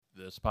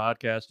This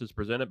podcast is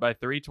presented by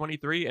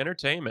 323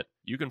 Entertainment.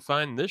 You can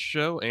find this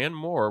show and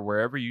more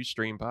wherever you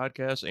stream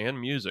podcasts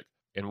and music.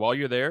 And while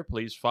you're there,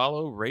 please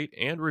follow, rate,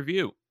 and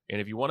review.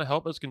 And if you want to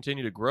help us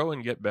continue to grow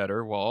and get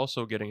better while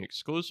also getting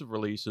exclusive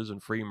releases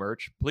and free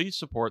merch, please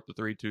support the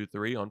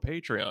 323 on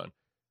Patreon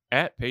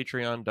at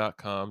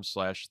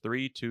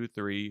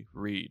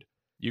patreon.com/323read.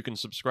 You can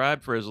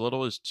subscribe for as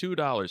little as $2.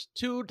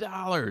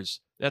 $2!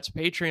 That's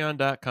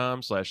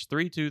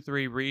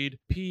patreon.com/323read,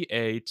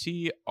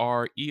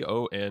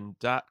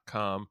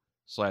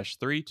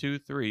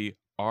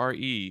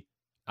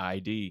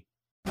 patreon.com/323reid.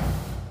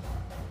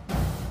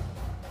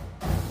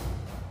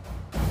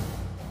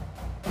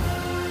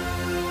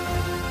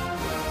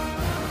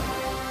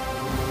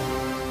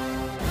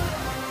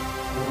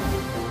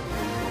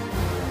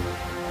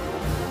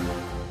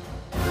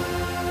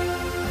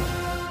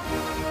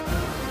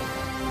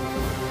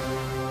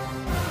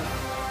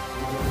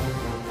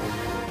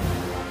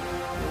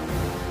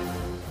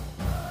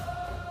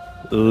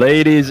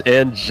 Ladies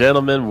and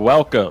gentlemen,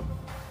 welcome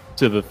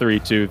to the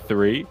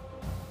 323.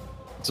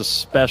 It's a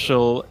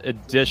special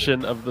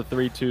edition of the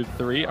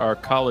 323, our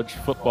college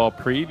football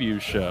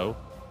preview show.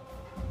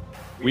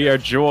 We are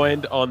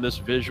joined on this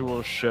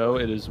visual show.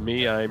 It is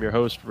me. I am your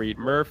host, Reed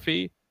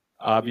Murphy.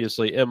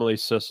 Obviously, Emily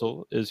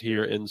Cissell is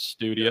here in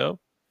studio.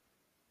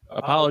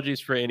 Apologies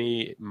for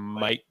any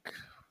mic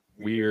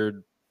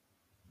weird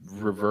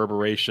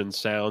reverberation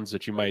sounds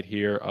that you might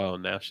hear. Oh,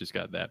 now she's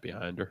got that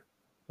behind her.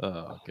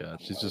 Oh,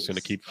 God. She's just going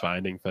to keep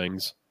finding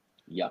things.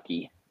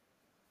 Yucky.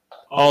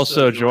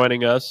 Also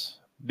joining us,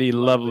 the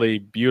lovely,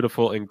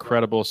 beautiful,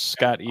 incredible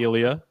Scott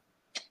Ellia.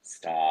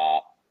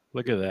 Stop.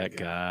 Look at that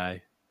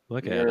guy.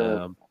 Look at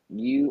him.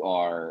 You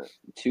are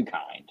too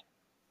kind.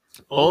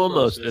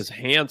 Almost as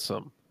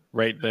handsome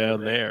right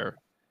down there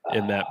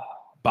in that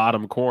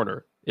bottom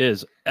corner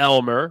is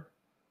Elmer.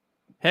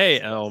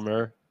 Hey,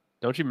 Elmer.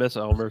 Don't you miss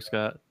Elmer,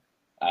 Scott?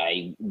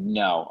 I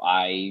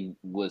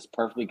was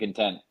perfectly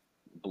content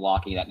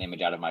blocking that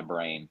image out of my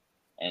brain,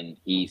 and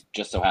he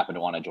just so happened to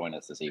want to join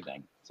us this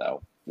evening.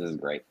 So this is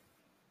great.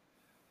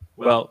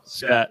 Well,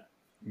 Scott,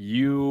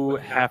 you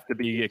have to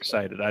be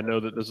excited. I know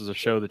that this is a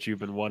show that you've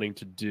been wanting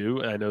to do,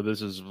 and I know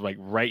this is like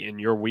right in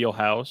your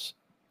wheelhouse.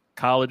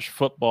 College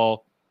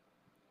football.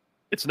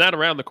 It's not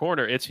around the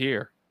corner. It's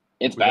here.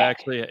 It's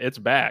back. It's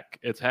back.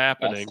 It's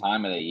happening. Best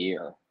time of the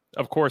year.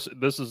 Of course,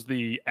 this is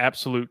the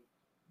absolute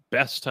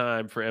best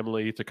time for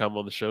Emily to come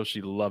on the show.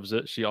 She loves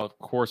it. She, of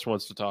course,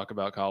 wants to talk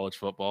about college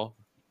football.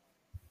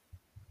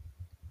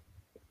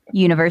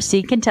 University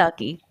of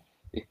Kentucky.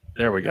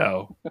 There we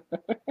go.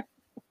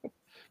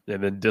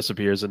 And then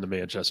disappears into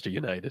Manchester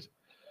United.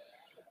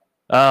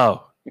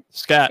 Oh,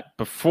 Scott,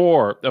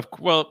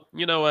 well,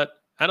 you know what?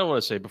 I don't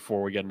want to say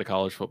before we get into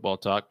college football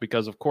talk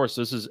because, of course,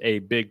 this is a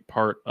big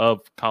part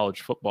of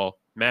college football,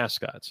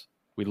 mascots.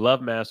 We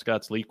love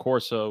mascots. Lee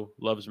Corso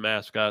loves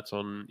mascots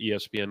on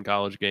ESPN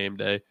College Game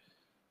Day.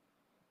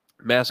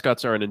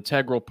 Mascots are an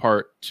integral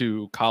part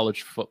to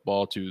college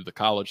football, to the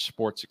college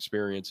sports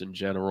experience in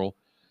general.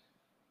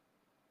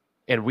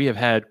 And we have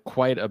had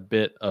quite a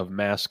bit of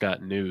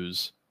mascot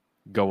news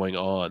going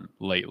on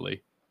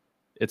lately.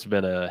 It's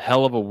been a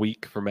hell of a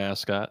week for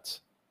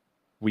mascots.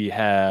 We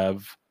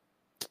have,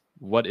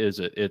 what is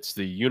it? It's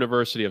the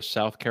University of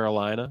South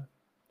Carolina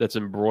that's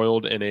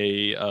embroiled in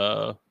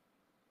a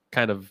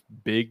kind of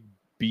big,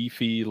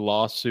 beefy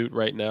lawsuit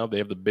right now. They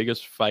have the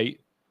biggest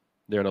fight.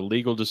 They're in a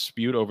legal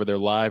dispute over their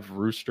live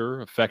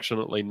rooster,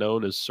 affectionately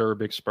known as Sir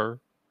Big Spur.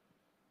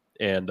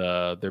 And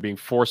they're being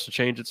forced to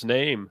change its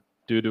name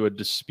due to a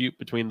dispute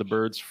between the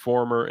bird's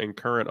former and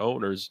current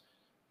owners,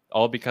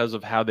 all because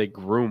of how they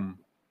groom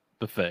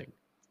the thing.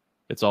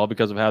 It's all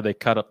because of how they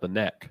cut up the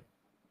neck.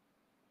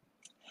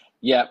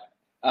 Yep.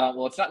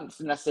 Well, it's not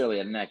necessarily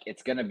a neck.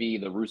 It's going to be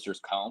the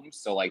rooster's combs.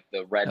 So like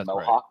the red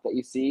mohawk that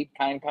you see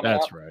kind of coming up.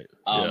 That's right.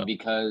 Yeah.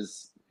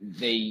 Because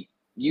they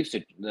used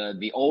to,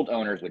 the old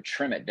owners would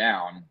trim it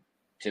down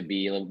to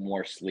be a little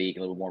more sleek, a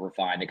little more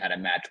refined to kind of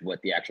match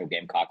what the actual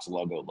Gamecocks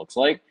logo looks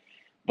like.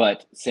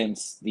 But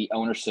since the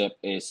ownership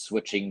is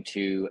switching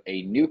to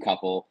a new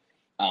couple,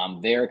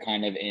 they're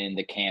kind of in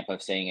the camp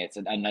of saying it's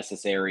an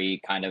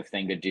unnecessary kind of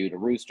thing to do to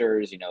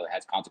roosters. You know, it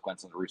has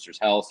consequences on the rooster's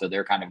health. So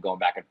they're kind of going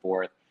back and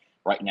forth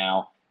right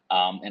now.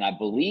 And I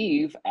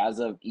believe as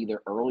of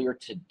either earlier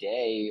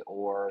today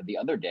or the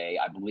other day,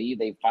 I believe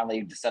they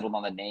finally settled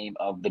on the name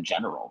of the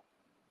General.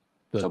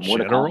 The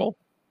General?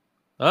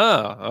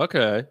 Ah,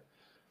 okay.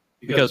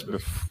 Because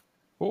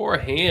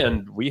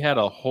beforehand, we had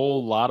a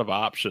whole lot of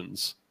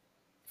options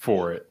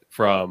for it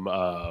from,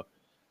 I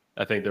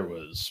think there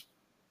was,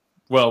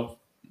 well,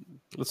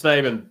 let's not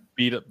even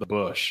beat up the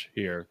bush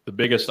here. The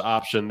biggest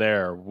option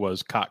there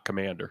was Cock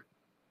Commander.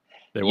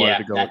 They wanted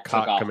to go with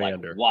Cock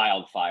Commander. Like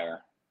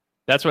wildfire.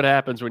 That's what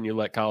happens when you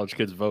let college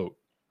kids vote,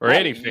 or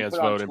any fans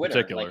vote in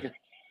particular. Like,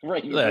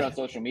 right, you put it on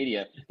social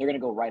media, they're going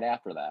to go right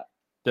after that.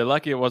 They're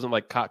lucky it wasn't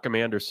like Cock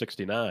Commander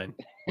 69,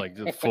 like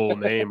the full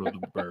name of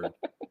the bird,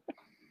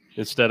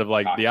 instead of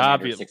like Cock the Commander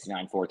obvious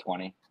 69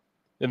 420.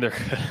 And they're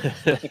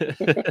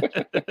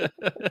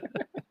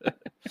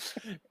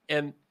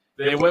and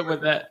They went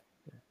with that.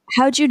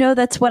 How'd you know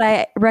that's what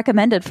I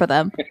recommended for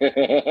them?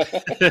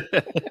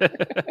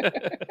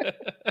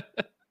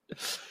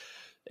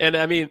 And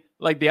I mean,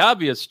 like the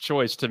obvious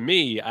choice to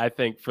me, I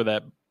think for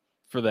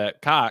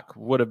that cock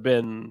would have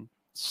been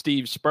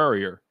Steve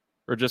Spurrier,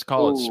 or just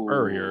call it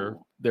Spurrier.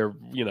 Their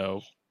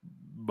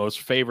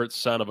most favorite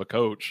son of a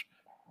coach,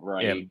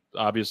 Right? And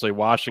obviously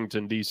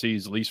Washington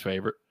D.C.'s least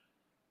favorite,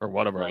 or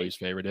one of our least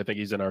favorite. I think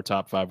he's in our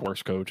top 5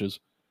 worst coaches.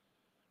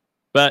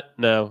 But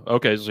no,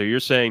 okay. So you're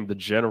saying the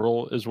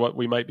general is what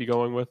we might be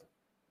going with?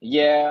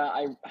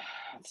 Yeah,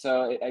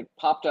 so it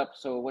popped up.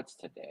 So what's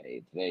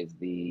today? Today's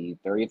the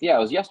 30th. Yeah, it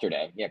was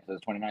yesterday. Yeah, because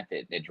it was 29th.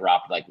 It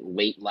dropped like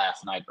late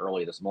last night,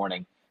 early this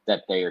morning,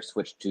 that they are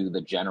switched to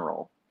the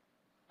general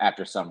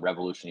after some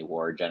Revolutionary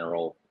War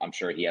general. I'm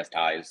sure he has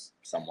ties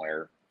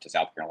somewhere to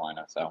South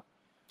Carolina. So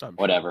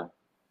whatever.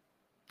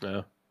 Sure.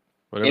 Yeah.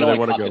 Whatever it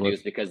only caught the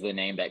news because of the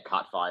name that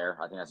caught fire.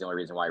 I think that's the only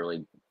reason why it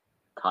really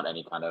caught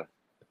any kind of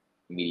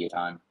media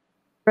time.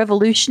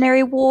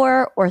 Revolutionary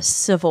War or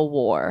Civil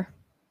War?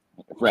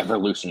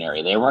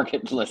 Revolutionary. They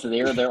weren't listen.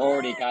 They're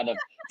already kind of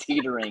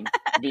teetering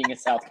being in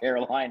South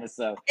Carolina.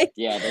 So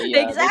yeah, they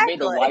made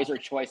the wiser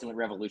choice and went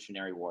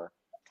Revolutionary War.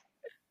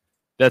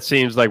 That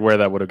seems like where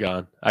that would have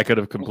gone. I could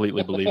have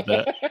completely believed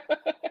that.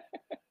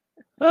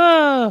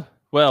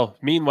 Well,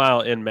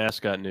 meanwhile, in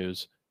mascot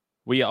news,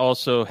 we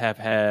also have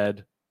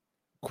had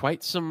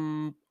quite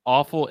some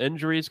awful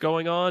injuries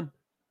going on.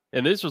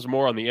 And this was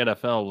more on the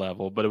NFL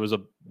level, but it was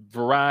a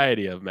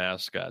variety of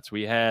mascots.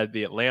 We had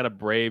the Atlanta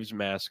Braves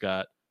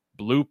mascot,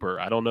 Blooper.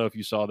 I don't know if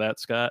you saw that,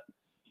 Scott,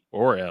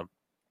 or him.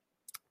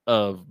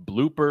 Of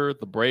Blooper,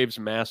 the Braves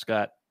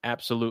mascot,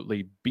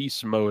 absolutely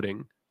beast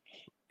moding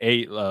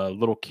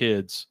little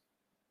kids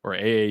or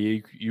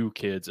AAU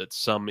kids at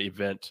some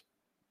event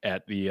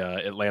at the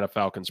Atlanta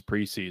Falcons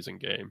preseason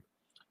game.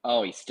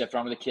 Oh, he stiff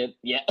armed the kid?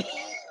 Yeah.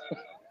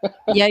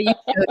 Yeah, you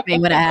showed me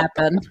what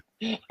happened.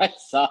 I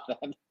saw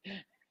that.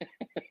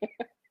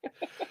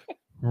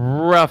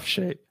 Rough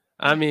shape.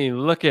 I mean,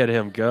 look at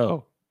him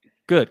go.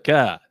 Good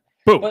God.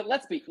 Boom. But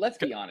let's be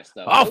honest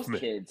though. Those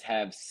kids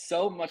have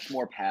so much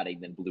more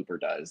padding than Blooper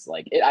does.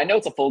 Like I know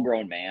it's a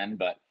full-grown man,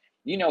 but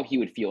he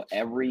would feel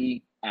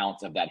every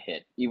ounce of that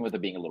hit, even with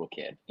it being a little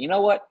kid. You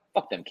know what?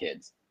 Fuck them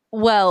kids.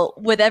 Well,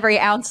 with every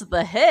ounce of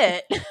the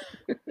hit.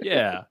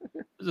 Yeah.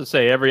 I was gonna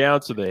say every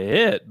ounce of the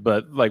hit,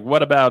 but like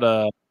what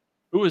about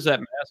who was that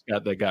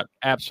mascot that got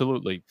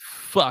absolutely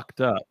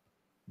fucked up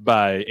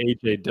by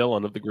A.J.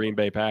 Dillon of the Green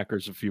Bay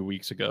Packers a few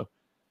weeks ago?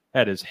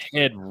 Had his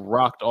head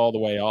rocked all the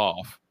way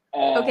off.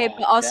 Okay,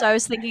 but also I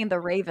was thinking the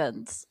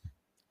Ravens.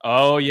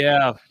 Oh,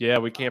 yeah. Yeah,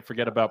 we can't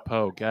forget about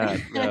Poe.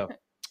 God, yeah.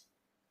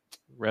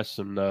 Rest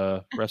in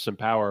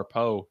power,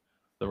 Poe.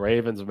 The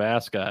Ravens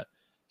mascot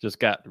just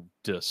got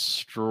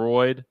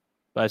destroyed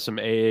by some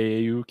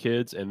AAU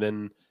kids, and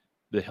then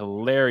the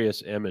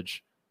hilarious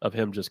image of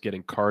him just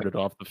getting carted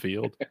off the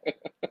field.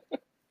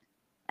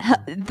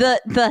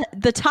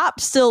 The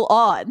top's still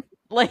on.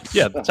 Like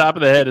yeah, the top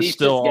of the head is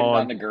still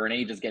on the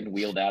gurney, just getting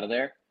wheeled out of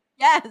there.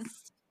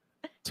 Yes.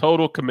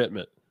 Total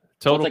commitment.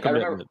 Total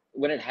commitment. I remember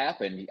when it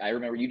happened. I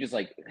remember you just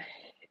like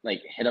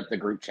hit up the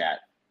group chat,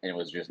 and it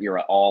was just you're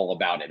all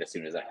about it as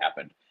soon as it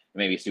happened. It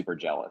made me super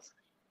jealous.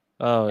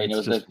 Oh, and it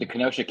was the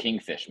Kenosha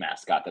Kingfish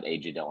mascot that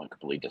A.J. Dillon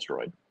completely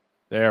destroyed.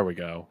 There we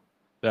go.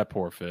 That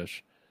poor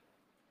fish.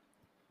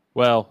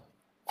 Well,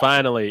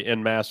 finally,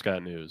 in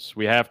mascot news,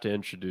 we have to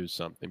introduce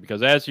something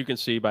because, as you can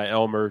see by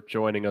Elmer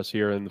joining us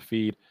here in the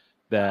feed,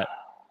 that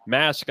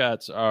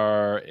mascots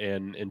are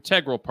an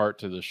integral part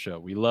to the show.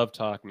 We love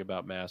talking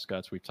about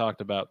mascots. We've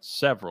talked about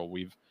several.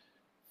 We've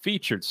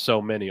featured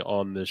so many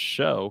on this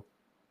show.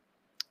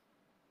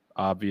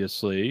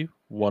 Obviously,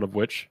 one of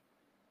which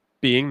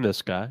being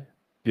this guy,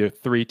 the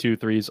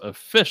 323's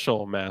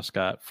official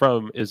mascot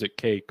from Is It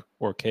Cake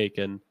or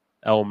Cakin',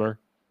 Elmer.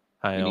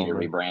 Hi, you Elmer.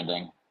 Need a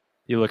rebranding.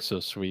 He looks so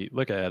sweet.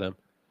 Look at him.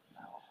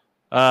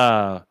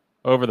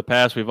 Over the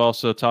past, we've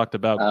also talked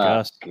about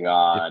Gus,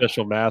 the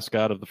official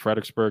mascot of the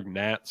Fredericksburg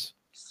Gnats.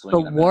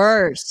 The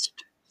worst.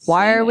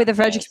 Why are we the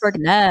Fredericksburg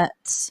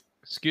Gnats?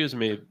 Excuse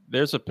me.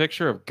 There's a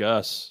picture of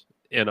Gus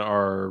in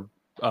our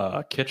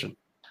kitchen.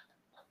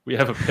 We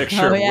have a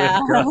picture with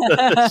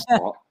Gus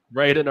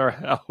right in our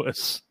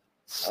house.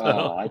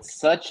 So. It's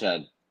such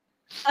a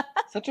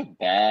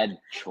bad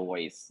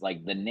choice.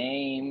 Like the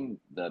name,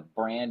 the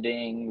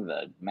branding,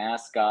 the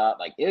mascot,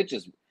 like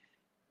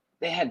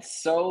they had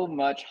so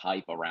much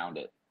hype around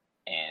it,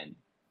 and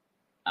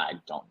I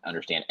don't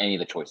understand any of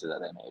the choices that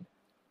they made.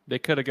 They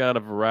could have gone a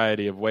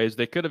variety of ways.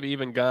 They could have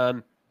even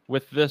gone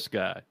with this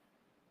guy,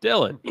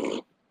 Dylan.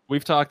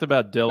 We've talked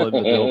about Dylan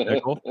the Dill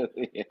Pickle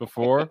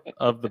before,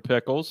 of the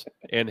Pickles,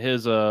 and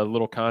his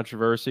little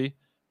controversy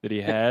that he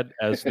had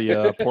as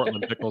the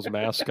Portland Pickles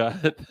mascot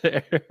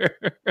there.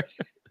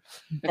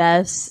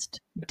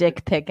 Best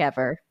dick pic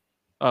ever.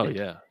 Oh,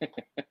 yeah.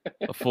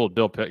 A full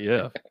dill pick.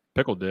 Yeah.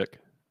 Pickle dick.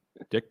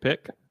 Dick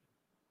pick.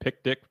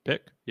 Pick dick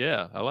pick.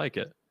 Yeah, I like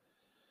it.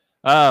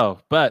 Oh,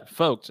 but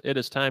folks, it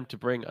is time to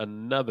bring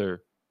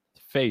another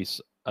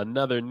face,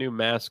 another new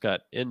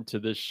mascot into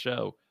this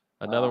show.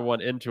 Another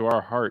one into our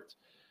heart.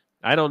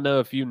 I don't know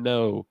if you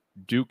know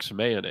Duke's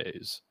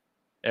mayonnaise.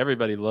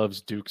 Everybody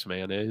loves Duke's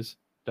mayonnaise,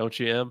 don't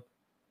you, Em?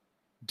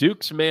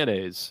 Duke's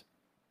mayonnaise,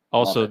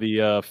 also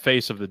the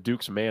face of the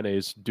Duke's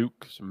mayonnaise,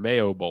 Duke's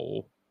Mayo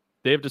Bowl.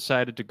 They've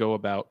decided to go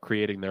about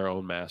creating their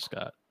own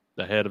mascot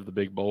ahead of the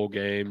big bowl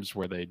games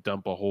where they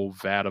dump a whole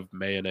vat of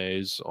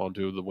mayonnaise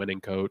onto the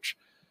winning coach.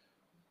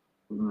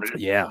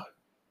 Yeah.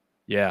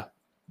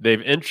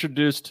 They've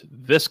introduced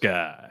this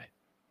guy,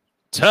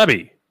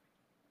 Tubby.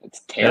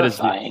 It's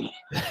terrifying.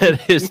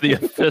 That is the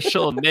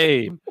official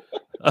name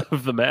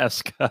of the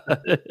mascot.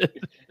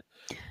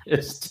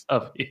 It's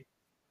Tubby.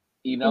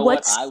 You know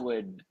what? I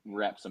would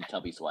rep some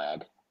Tubby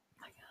swag.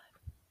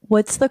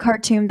 What's the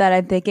cartoon that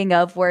I'm thinking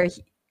of where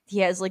he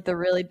has like the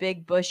really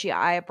big bushy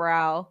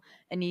eyebrow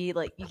and you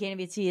can't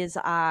even see his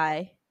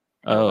eye.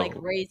 And he'll like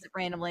raise it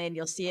randomly and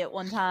you'll see it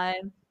one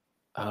time.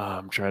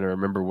 I'm trying to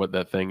remember what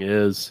that thing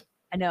is.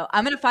 I know.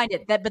 I'm gonna find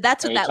it. But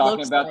that's what that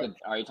looks like.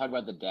 Are you talking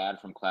about the dad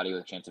from Cloudy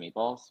with a Chance of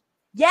Meatballs?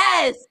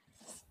 Yes!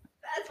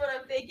 That's what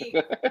I'm thinking.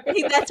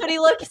 That's what he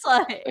looks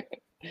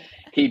like.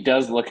 He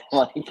does look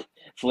like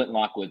Flint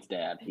Lockwood's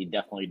dad. He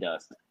definitely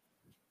does.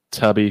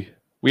 Tubby,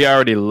 we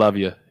already love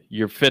you.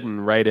 You're fitting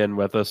right in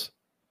with us.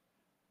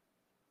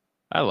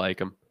 I like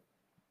him.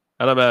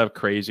 I'm not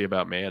crazy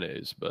about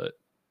mayonnaise, but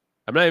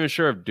I'm not even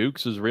sure if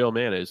Duke's is real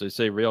mayonnaise. They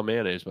say real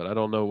mayonnaise, but I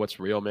don't know what's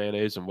real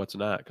mayonnaise and what's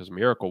not because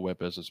Miracle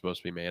Whip isn't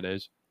supposed to be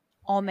mayonnaise.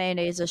 All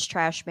mayonnaise is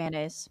trash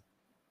mayonnaise.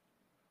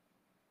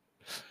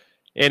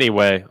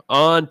 Anyway,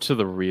 on to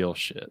the real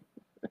shit.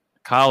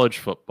 College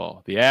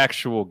football, the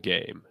actual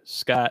game.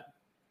 Scott,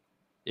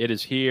 it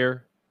is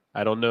here.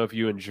 I don't know if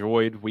you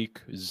enjoyed week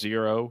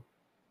 0.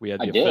 We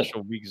had the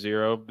official week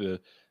 0,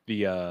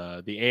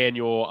 the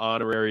annual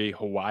honorary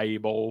Hawaii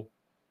Bowl.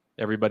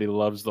 Everybody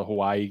loves the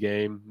Hawaii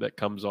game that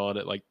comes on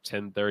at like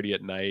 10:30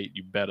 at night.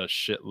 You bet a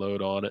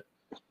shitload on it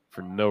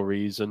for no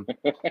reason.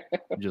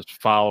 Just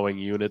following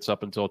units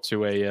up until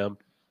 2 a.m.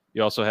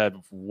 You also had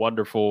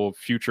wonderful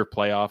future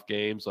playoff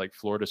games like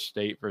Florida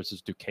State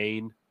versus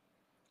Duquesne,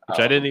 which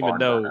I didn't even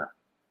know.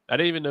 I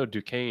didn't even know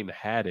Duquesne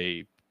had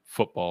a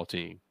football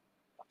team.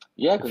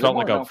 Yeah, because they're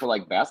known for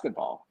like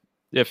basketball.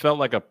 It felt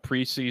like a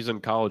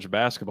preseason college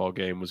basketball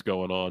game was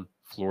going on.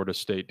 Florida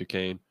State,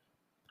 Duquesne.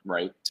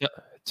 Right.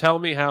 Tell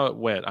me how it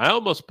went. I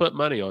almost put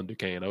money on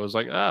Duquesne. I was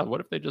like, what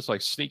if they just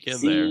like sneak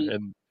in there?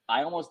 And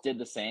I almost did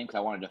the same because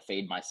I wanted to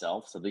fade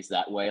myself. So at least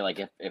that way, like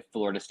if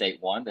Florida State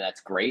won, then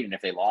that's great. And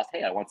if they lost,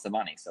 hey, I want some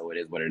money. So it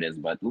is what it is.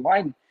 But the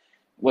line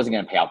wasn't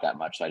going to pay out that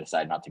much, so I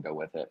decided not to go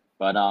with it.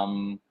 But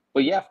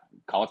yeah,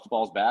 college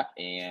football is back,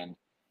 and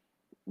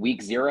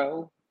week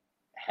 0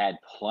 had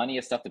plenty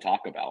of stuff to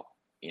talk about.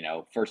 You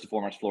know, first and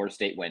foremost, Florida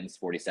State wins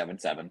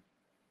 47-7.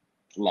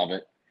 Love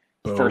it.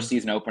 Boom. First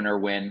season opener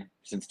win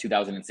since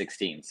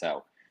 2016.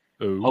 So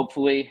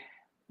hopefully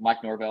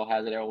Mike Norvell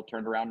has it all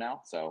turned around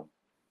now. So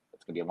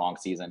it's going to be a long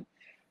season.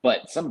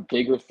 But some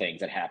bigger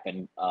things that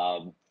happened.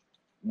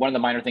 One of the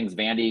minor things,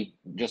 Vandy,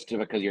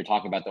 because you're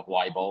talking about the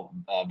Hawaii Bowl,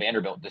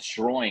 Vanderbilt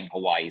destroying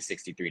Hawaii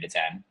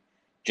 63-10,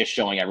 just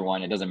showing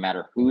everyone it doesn't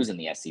matter who's in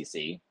the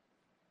SEC.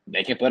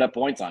 They can put up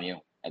points on you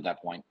at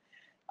that point.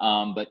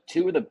 But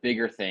two of the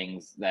bigger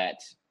things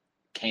that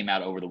came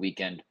out over the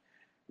weekend,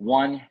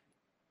 one,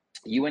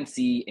 UNC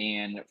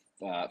and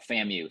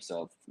FAMU,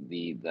 so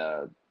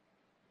the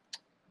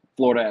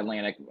Florida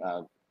Atlantic,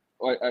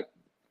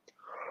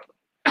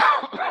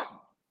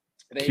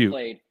 they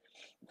played.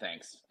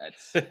 Thanks.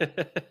 That's.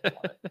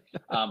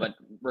 But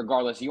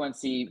regardless,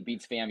 UNC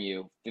beats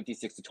FAMU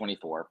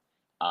 56-24.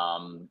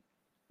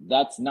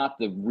 That's not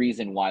the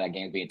reason why that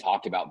game is being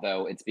talked about,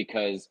 though. It's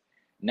because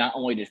not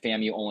only did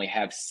FAMU only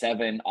have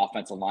 7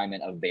 offensive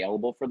linemen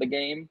available for the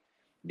game,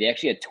 they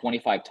actually had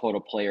 25 total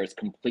players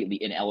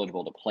completely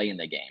ineligible to play in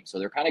the game. So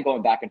they're kind of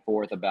going back and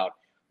forth about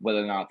whether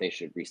or not they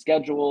should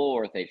reschedule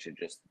or if they should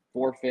just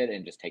forfeit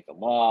and just take the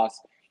loss.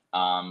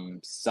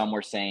 Some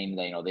were saying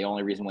that, the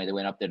only reason why they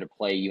went up there to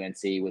play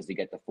UNC was to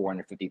get the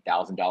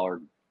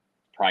 $450,000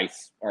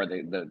 price or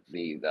the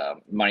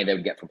money they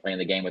would get for playing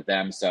the game with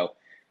them. So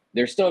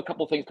there's still a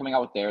couple things coming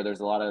out with there.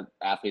 There's a lot of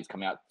athletes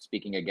coming out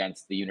speaking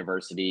against the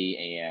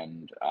university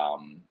and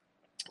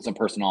some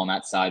personnel on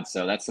that side.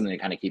 So that's something to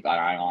kind of keep an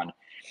eye on.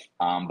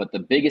 But the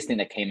biggest thing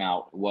that came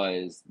out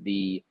was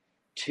the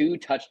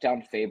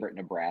 2-touchdown favorite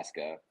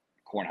Nebraska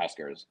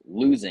Cornhuskers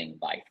losing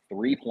by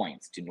 3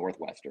 points to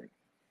Northwestern.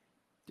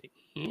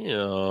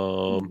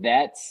 Damn.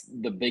 That's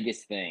the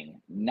biggest thing.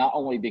 Not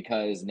only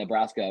because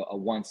Nebraska, a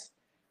once,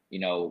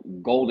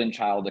 golden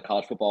child of the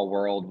college football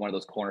world, one of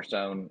those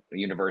cornerstone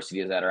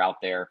universities that are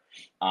out there,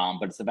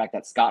 but it's the fact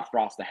that Scott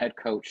Frost, the head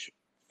coach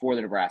for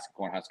the Nebraska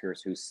Cornhuskers,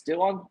 who's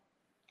still on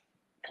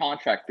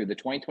contract through the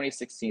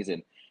 2026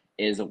 season,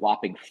 is a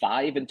whopping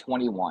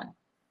 5-21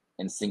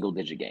 in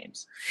single-digit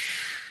games.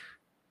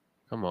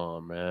 Come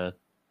on, man.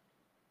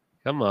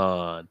 Come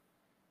on.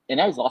 And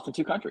now he's lost in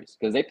 2 countries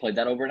because they played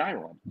that over in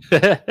Ireland.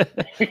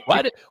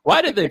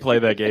 Why did they play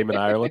that game in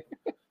Ireland?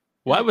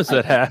 Why was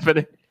that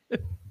happening?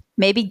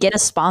 Maybe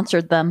Guinness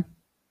sponsored them.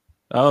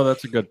 Oh,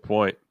 that's a good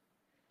point.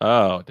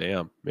 Oh,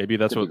 damn. Maybe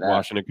that's Could be what that.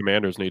 Washington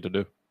Commanders need to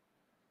do.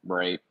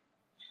 Right.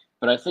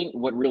 But I think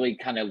what really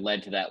kind of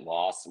led to that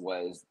loss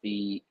was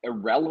the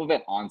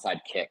irrelevant onside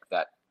kick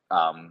that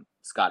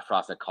Scott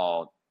Frost had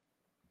called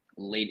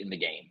late in the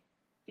game.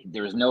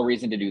 There was no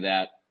reason to do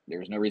that. There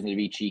was no reason to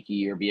be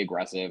cheeky or be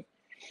aggressive.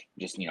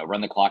 Just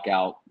run the clock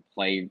out,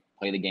 play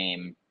the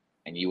game,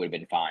 and you would have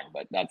been fine.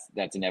 But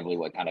that's inevitably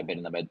what kind of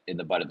been in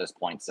the butt at this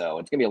point. So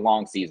it's gonna be a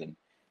long season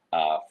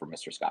for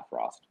Mr. Scott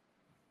Frost.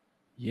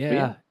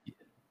 Yeah.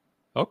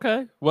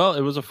 Okay. Well,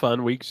 it was a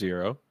fun week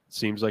 0.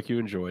 Seems like you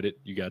enjoyed it.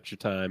 You got your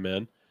time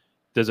in.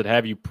 Does it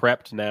have you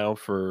prepped now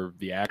for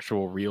the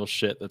actual real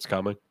shit that's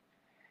coming?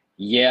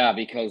 Yeah,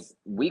 because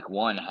week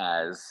 1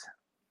 has,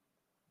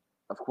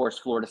 of course,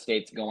 Florida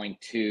State's going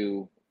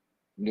to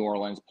New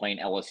Orleans playing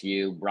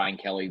LSU. Brian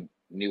Kelly,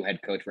 new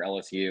head coach for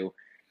LSU.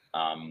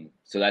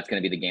 So that's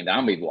going to be the game that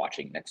I'm going to be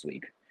watching next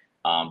week.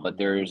 But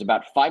there's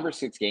about 5 or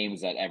 6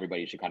 games that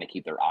everybody should kind of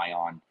keep their eye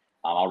on.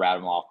 I'll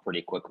rattle them off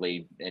pretty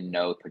quickly in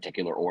no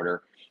particular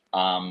order.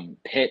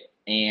 Pitt,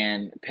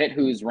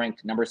 who's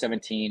ranked number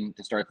 17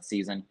 to start the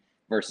season,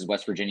 versus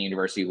West Virginia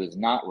University, who is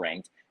not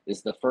ranked. This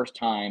is the first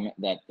time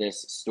that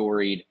this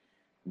storied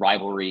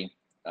rivalry,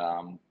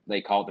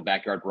 they call it the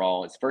Backyard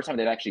Brawl. It's the first time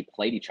they've actually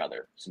played each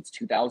other since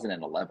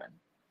 2011,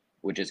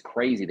 which is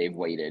crazy. They've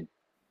waited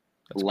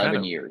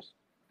 11 years.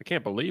 I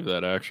can't believe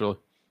that, actually.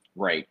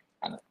 Right.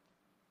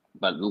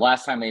 But the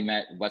last time they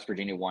met, West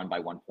Virginia won by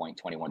 1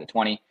 point,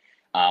 21-20.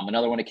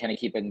 Another one to kind of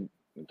keep an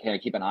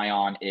eye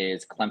on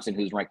is Clemson,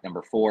 who's ranked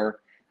number 4,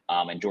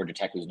 and Georgia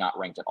Tech, who's not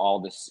ranked at all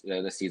this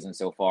season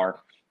so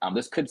far.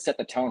 This could set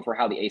the tone for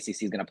how the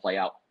ACC is going to play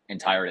out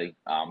entirely.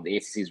 The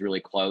ACC is really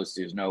close.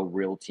 There's no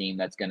real team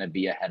that's going to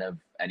be ahead of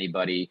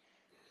anybody.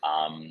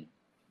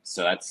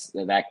 So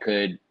that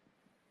could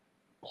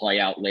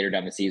play out later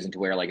down the season to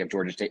where, like, if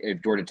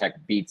Georgia Tech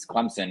beats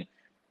Clemson,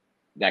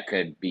 that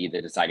could be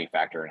the deciding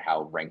factor in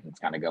how rankings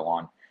kind of go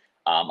on.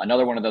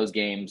 Another one of those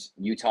games,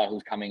 Utah,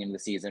 who's coming into the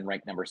season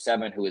ranked number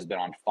 7, who has been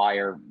on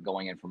fire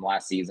going in from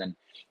last season,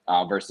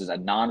 versus a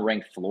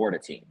non-ranked Florida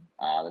team.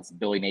 That's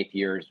Billy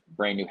Napier's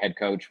brand new head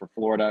coach for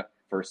Florida,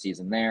 first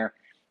season there.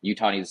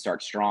 Utah needs to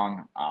start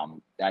strong.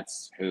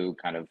 That's who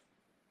kind of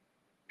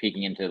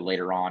peeking into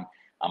later on.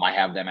 I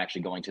have them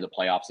actually going to the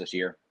playoffs this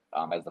year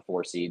as the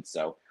 4 seed.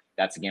 So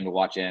that's a game to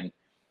watch in.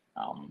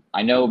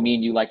 I know me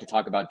and you like to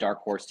talk about dark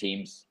horse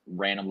teams,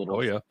 random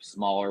little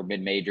smaller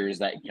mid-majors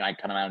that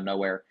come out of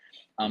nowhere.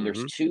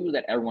 There's 2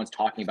 that everyone's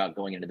talking about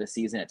going into this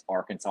season. It's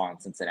Arkansas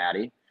and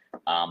Cincinnati.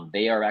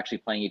 They are actually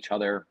playing each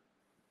other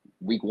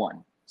week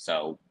 1.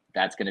 So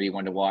that's going to be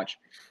one to watch.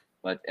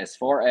 But as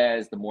far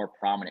as the more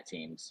prominent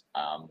teams,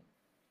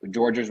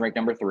 Georgia's ranked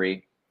number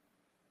 3,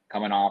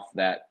 coming off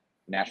that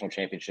national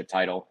championship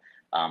title,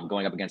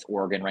 going up against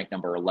Oregon, ranked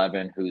number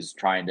 11, who's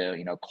trying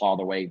to claw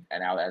their way,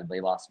 and now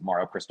they lost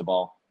Mario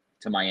Cristobal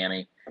to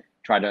Miami,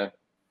 try to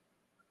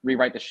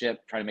rewrite the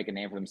ship, try to make a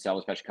name for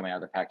themselves, especially coming out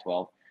of the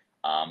Pac-12.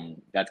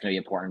 That's going to be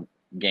an important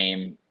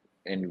game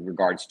in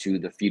regards to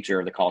the future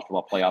of the college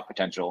football playoff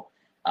potential.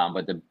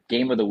 But the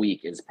game of the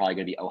week is probably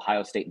going to be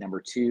Ohio State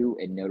number 2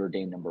 and Notre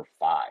Dame number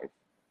 5.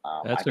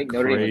 That's a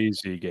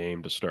crazy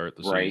game to start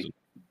the season.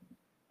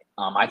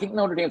 I think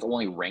Notre Dame's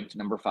only ranked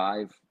number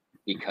 5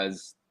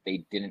 because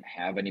they didn't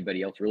have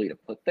anybody else really to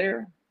put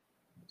there.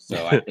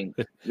 So I think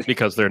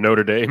because they're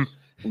Notre Dame.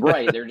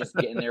 Right. They're just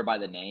getting there by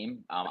the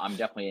name. I'm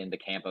definitely in the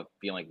camp of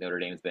feeling like Notre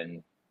Dame's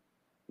been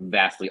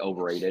vastly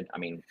overrated. I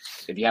mean,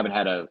 if you haven't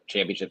had a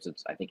championship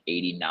since, I think,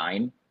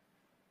 89,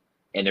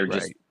 and they're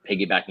just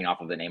piggybacking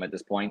off of the name at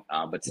this point,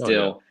 but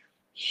still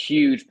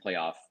huge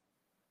playoff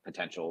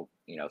potential,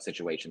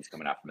 situations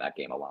coming out from that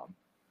game alone.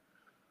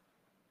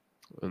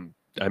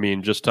 I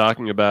mean, just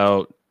talking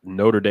about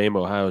Notre Dame,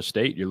 Ohio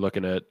State, you're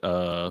looking at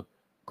a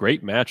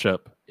great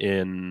matchup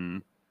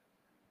in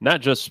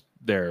not just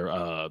their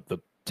the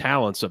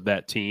talents of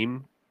that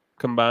team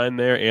combined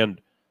there,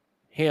 and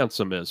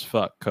handsome as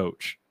fuck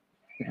coach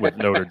with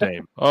Notre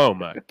Dame. Oh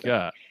my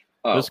God.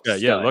 This guy,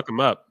 look him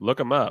up. Look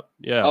him up.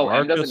 Yeah. Oh,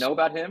 Marcus, M doesn't know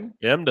about him?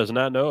 M does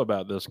not know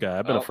about this guy.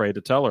 I've been afraid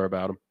to tell her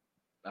about him.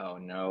 Oh,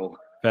 no.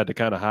 Had to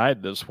kind of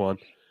hide this one.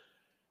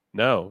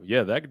 No,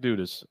 that dude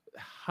is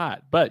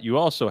hot. But you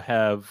also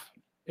have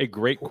a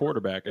great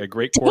quarterback. Damn.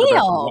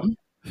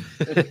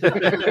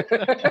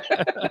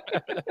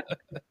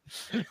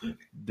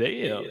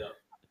 Damn.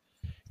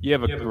 You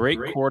have a great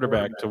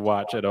quarterback to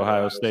watch at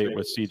Ohio State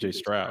with C.J.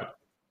 Stroud.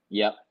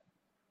 Yep.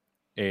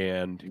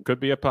 And could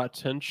be a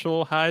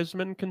potential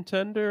Heisman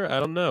contender. I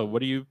don't know.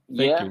 What are you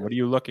thinking? Yeah. What are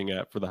you looking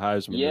at for the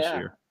Heisman this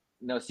year?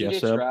 No, C.J.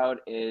 Stroud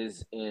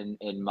is in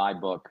my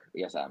book.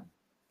 Yes, I'm.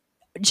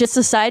 Just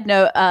a side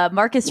note,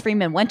 Marcus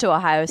Freeman went to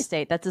Ohio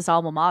State. That's his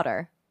alma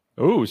mater.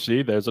 Oh,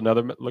 see, there's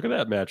another look at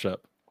that matchup.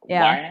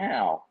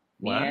 Yeah.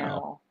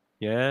 Wow.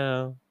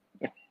 Yeah.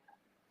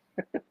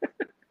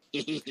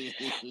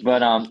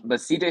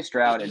 But C.J.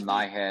 Stroud in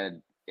my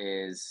head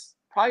is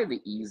probably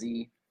the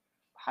easy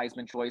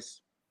Heisman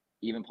choice.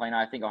 Even playing,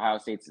 I think Ohio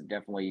State's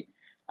definitely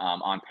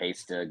on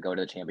pace to go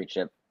to the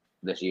championship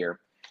this year.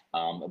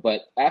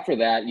 But after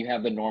that, you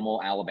have the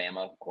normal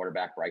Alabama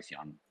quarterback, Bryce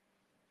Young.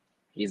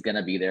 He's going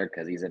to be there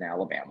because he's in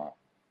Alabama.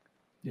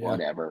 Yeah.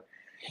 Whatever.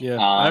 Yeah.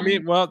 I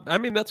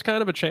mean, that's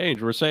kind of a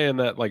change. We're saying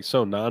that like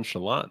so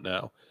nonchalant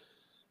now.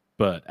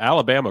 But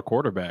Alabama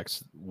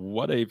quarterbacks,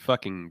 what a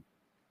fucking,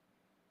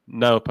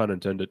 no pun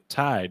intended,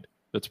 tide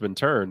that's been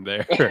turned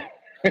there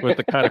with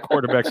the kind of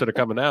quarterbacks that are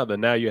coming out. Then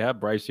now you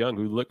have Bryce Young,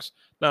 who looks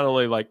not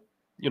only like,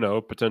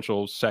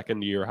 potential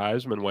second-year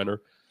Heisman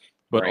winner,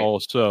 but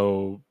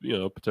also,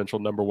 potential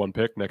number one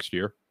pick next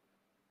year.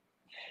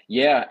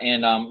 Yeah,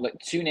 and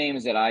two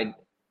names that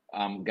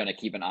I'm going to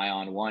keep an eye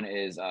on. One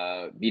is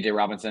B.J.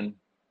 Robinson,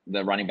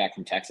 the running back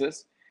from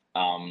Texas.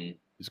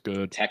 He's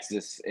good.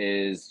 Texas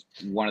is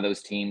one of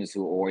those teams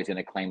who are always going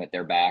to claim that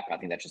they're back. I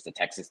think that's just a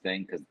Texas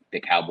thing because the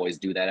Cowboys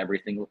do that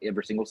every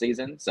single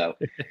season. So,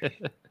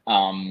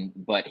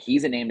 but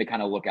he's a name to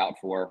kind of look out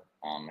for.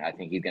 I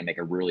think he's going to make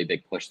a really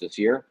big push this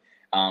year.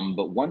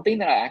 But one thing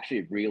that I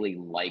actually really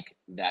like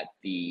that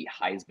the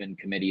Heisman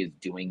committee is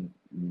doing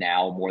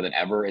now more than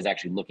ever is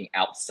actually looking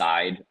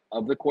outside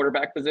of the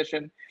quarterback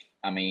position.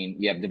 I mean,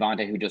 you have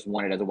Devontae, who just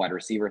won it as a wide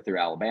receiver through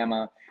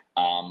Alabama.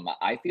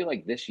 I feel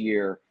like this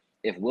year,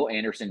 if Will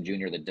Anderson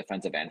Jr., the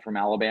defensive end from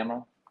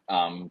Alabama,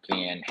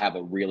 can have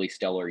a really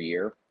stellar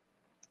year,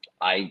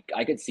 I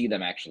could see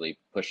them actually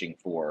pushing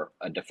for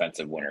a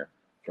defensive winner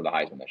for the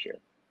Heisman this year.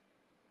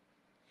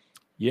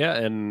 Yeah,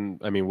 and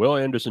I mean, Will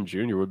Anderson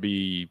Jr. would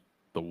be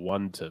the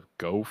one to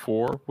go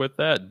for with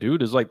that.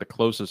 Dude is like the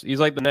closest. He's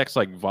like the next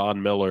like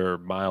Von Miller,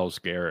 Myles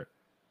Garrett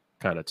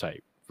kind of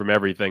type from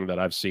everything that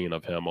I've seen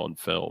of him on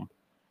film.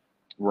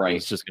 Right.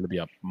 He's just going to be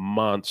a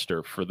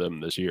monster for them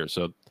this year.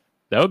 So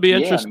that would be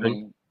interesting. I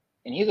mean,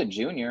 and he's a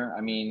junior.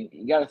 I mean,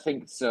 you got to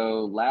think.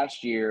 So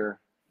last year,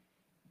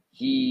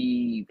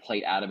 he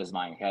played out of his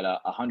mind. He had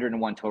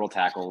 101 total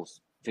tackles,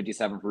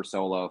 57 for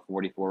solo,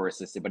 44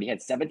 assisted, but he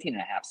had 17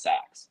 and a half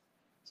sacks.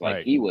 So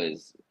like he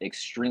was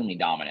extremely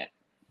dominant.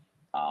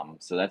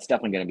 So that's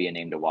definitely going to be a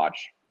name to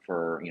watch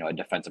for, a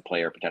defensive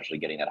player potentially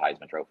getting that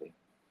Heisman Trophy.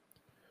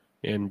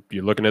 And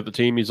you're looking at the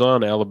team he's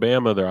on,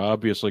 Alabama, they're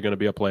obviously going to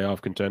be a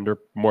playoff contender,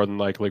 more than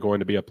likely going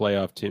to be a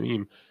playoff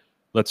team.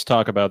 Let's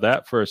talk about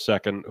that for a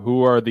second.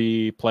 Who are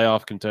the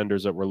playoff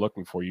contenders that we're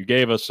looking for? You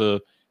gave us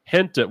a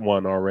hint at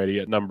one already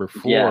at number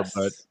 4,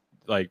 but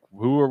like,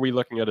 who are we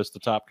looking at as the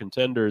top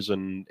contenders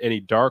and any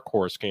dark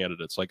horse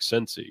candidates like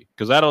Cincy?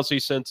 Because I don't see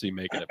Cincy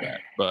making it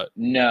back. But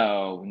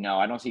no,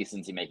 I don't see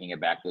Cincy making it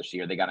back this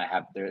year.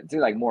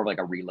 They're like more of like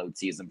a reload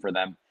season for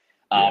them.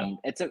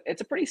 It's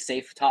a pretty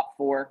safe top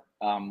 4,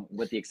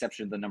 with the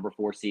exception of the number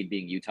 4 seed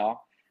being Utah.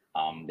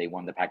 They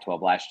won the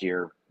Pac-12 last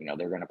year.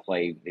 They're going to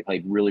play. They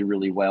played really,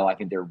 really well. I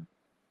think they're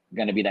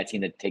going to be that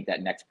team to take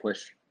that next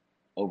push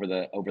over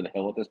the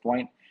hill at this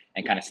point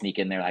and kind of sneak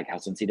in there like how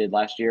Cincy did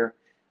last year.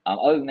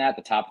 Other than that,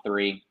 the top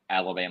 3: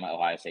 Alabama,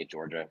 Ohio State,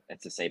 Georgia.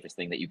 It's the safest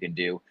thing that you can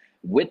do,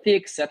 with the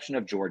exception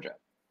of Georgia.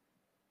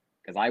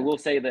 Because I will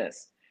say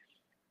this,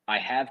 I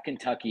have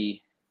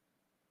Kentucky.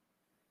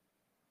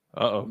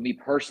 Me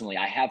personally,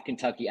 I have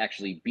Kentucky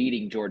actually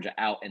beating Georgia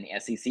out in the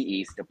SEC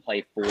East to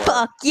play for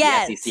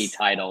the SEC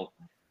title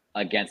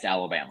against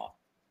Alabama.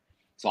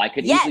 So I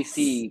could easily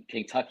see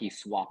Kentucky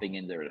swapping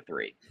in there to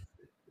 3.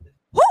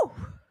 Woo!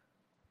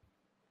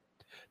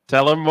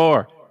 Tell him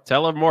more.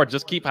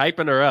 Just keep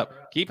hyping her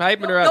up. Get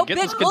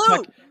this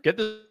Kentucky. Get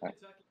this.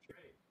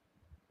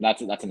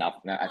 That's enough.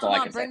 That's all I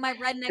can say. Bring my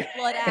redneck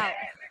blood out.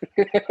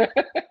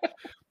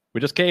 We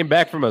just came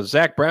back from a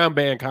Zach Brown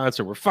band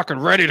concert. We're fucking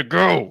ready to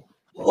go.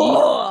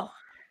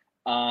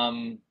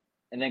 And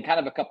then kind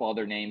of a couple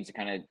other names to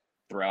kind of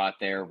throw out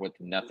there with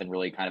nothing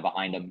really kind of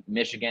behind them: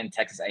 Michigan,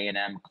 Texas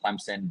A&M,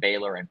 Clemson,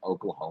 Baylor, and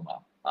Oklahoma.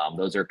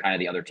 Those are kind of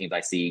the other teams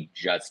I see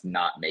just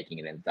not making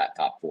it into that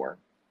top 4.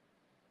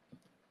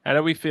 How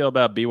do we feel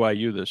about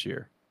BYU this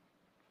year?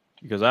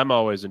 Because I'm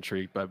always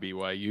intrigued by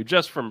BYU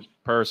just from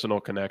personal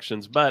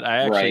connections, but I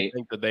actually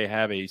think that they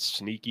have a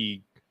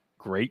sneaky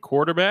great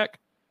quarterback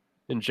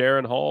in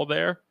Jaron Hall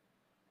there.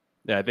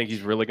 Yeah, I think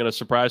he's really going to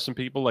surprise some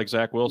people like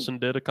Zach Wilson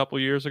did a couple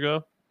years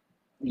ago.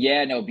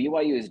 Yeah, no,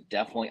 BYU is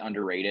definitely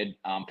underrated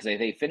because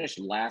they finished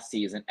last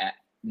season at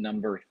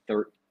number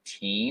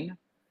 13.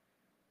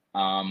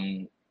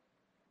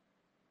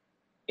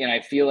 And I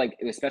feel like,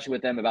 especially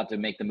with them about to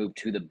make the move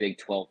to the Big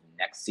 12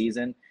 next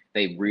season,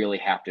 they really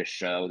have to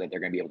show that they're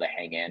going to be able to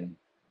hang in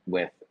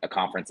with a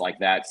conference like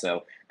that.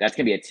 So that's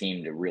going to be a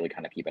team to really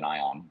kind of keep an eye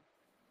on.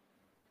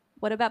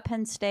 What about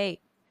Penn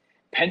State?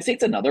 Penn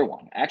State's another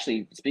one.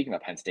 Actually, speaking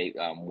of Penn State,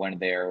 one of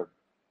their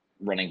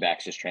running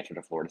backs just transferred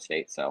to Florida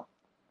State, so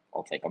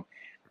I'll take them.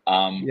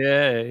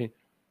 Yay.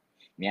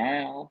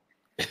 Meow.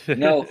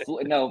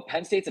 No,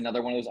 Penn State's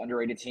another one of those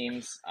underrated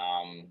teams.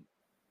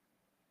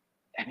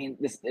 I mean,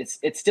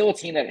 it's still a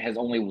team that has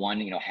only won,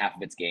 half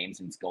of its games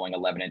since going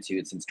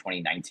 11-2 since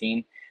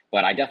 2019.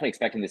 But I definitely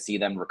expect to see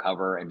them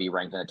recover and be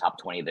ranked in the top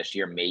 20 this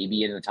year,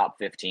 maybe in the top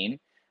 15.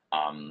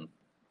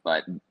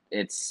 But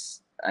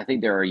I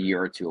think they're a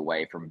year or two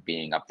away from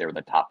being up there with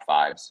the top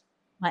 5s.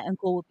 My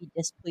uncle would be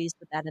displeased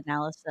with that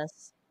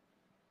analysis.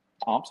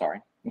 Oh, I'm sorry.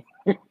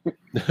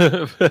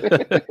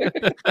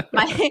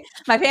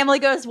 My family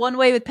goes one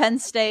way with Penn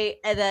State,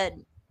 and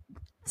then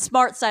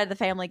smart side of the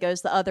family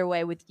goes the other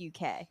way with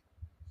UK.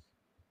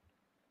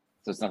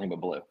 So it's nothing but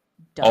blue.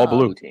 Duh. All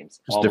blue teams.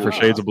 Just All different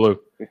blue shades of blue.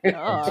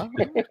 Duh.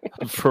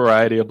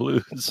 Variety of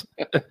blues.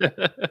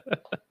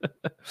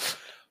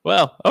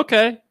 Well,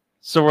 okay.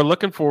 So we're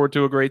looking forward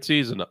to a great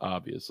season,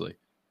 obviously.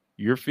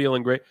 You're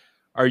feeling great.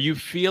 Are you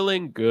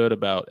feeling good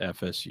about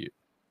FSU?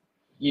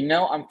 You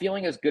know, I'm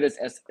feeling as good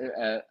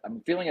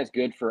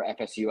for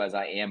FSU as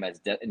I am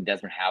in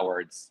Desmond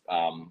Howard's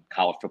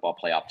college football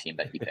playoff team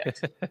that he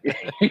picked.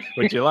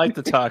 Would you like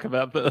to talk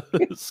about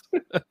those?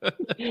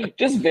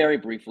 Just very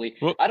briefly.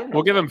 I don't know.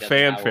 We'll give him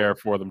Desmond fanfare Howard,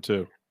 for them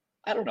too.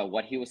 I don't know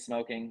what he was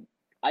smoking.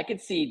 I could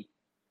see.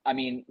 I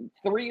mean,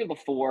 3 of the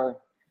 4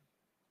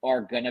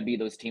 are going to be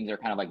those teams that are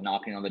kind of like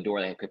knocking on the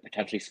door that could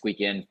potentially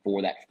squeak in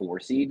for that 4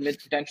 seed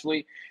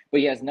potentially.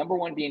 But he has number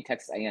 1 being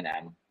Texas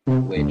A&M,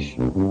 which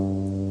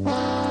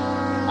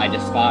I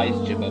despise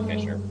Jimbo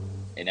Fisher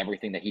and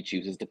everything that he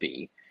chooses to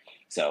be.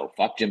 So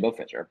fuck Jimbo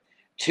Fisher.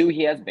 2,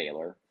 he has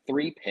Baylor.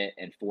 3, Pitt,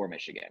 and 4,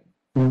 Michigan.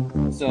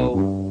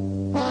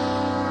 So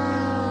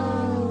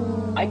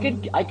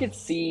I could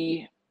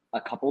see a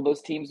couple of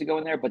those teams to go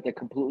in there, but they're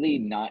completely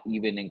not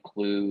even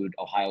include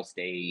Ohio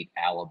State,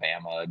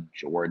 Alabama,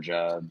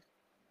 Georgia,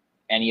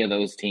 any of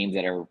those teams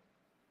that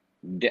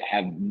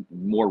have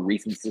more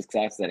recent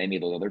success than any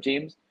of those other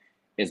teams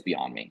is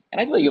beyond me.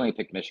 And I feel like you only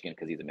picked Michigan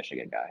because he's a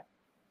Michigan guy.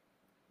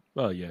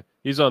 Well, yeah,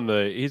 he's on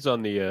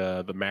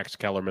the Max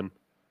Kellerman,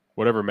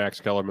 whatever Max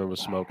Kellerman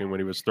was smoking when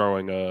he was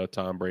throwing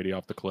Tom Brady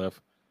off the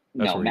cliff.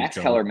 No, Max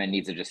Kellerman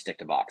needs to just stick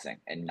to boxing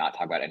and not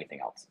talk about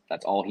anything else.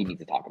 That's all he needs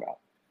to talk about.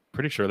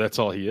 Pretty sure that's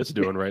all he is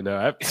doing right now.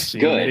 I haven't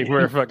seen him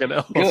anywhere fucking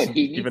else. Good.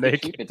 He needs to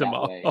keep it that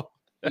way.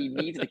 He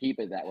needs to keep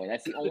it that way.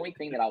 That's the only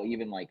thing that I'll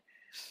even like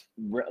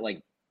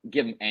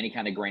give him any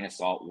kind of grain of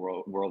salt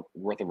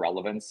worth of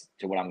relevance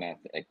to what I'm going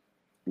to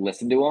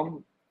listen to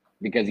him,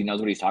 because he knows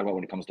what he's talking about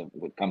when it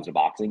comes to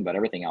boxing. But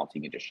everything else, he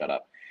can just shut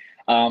up.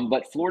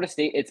 But Florida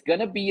State, it's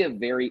going to be a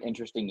very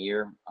interesting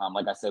year.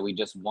 Like I said, we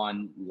just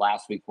won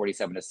last week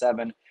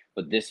 47-7,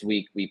 but this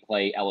week we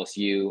play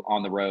LSU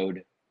on the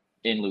road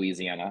in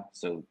Louisiana.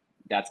 So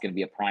that's going to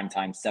be a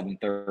primetime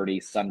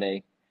 7:30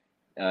 Sunday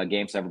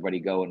game. So everybody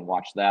go and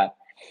watch that.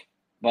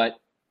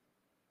 But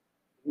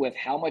with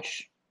how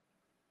much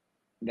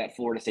that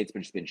Florida State's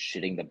been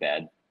shitting the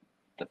bed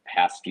the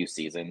past few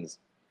seasons,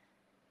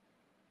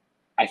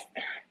 I'm trying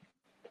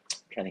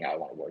to think how I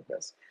want to word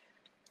this.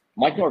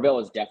 Mike Norvell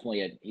is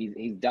definitely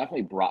he's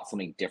definitely brought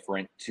something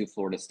different to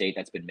Florida State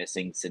that's been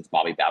missing since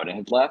Bobby Bowden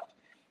had left.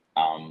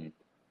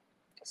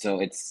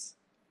 So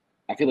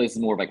I feel like this is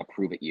more of like a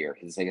prove it year.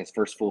 It's like his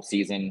first full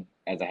season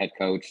as a head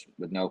coach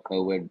with no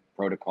COVID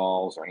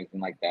protocols or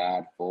anything like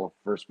that.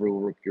 First real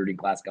recruiting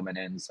class coming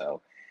in.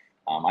 So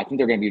I think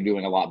they're going to be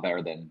doing a lot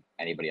better than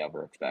anybody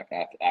ever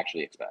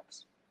actually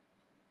expects.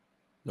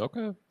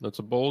 Okay, that's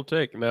a bold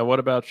take. Now, what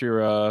about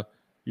your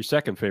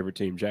second favorite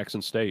team,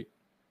 Jackson State?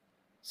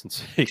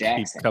 Since he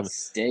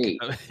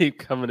keep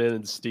coming in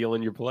and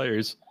stealing your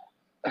players.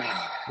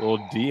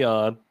 Well,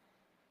 Dion,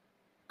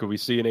 could we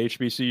see an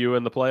HBCU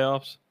in the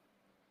playoffs?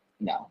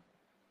 No.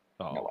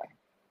 Oh, no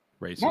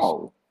way.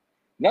 Racist.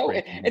 No,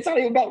 it's not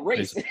even about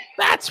race.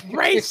 That's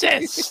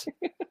racist.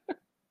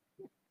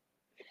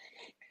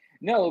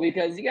 No,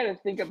 because you got to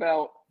think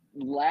about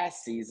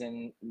last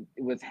season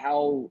with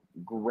how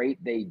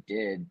great they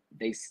did.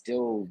 They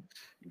still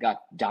got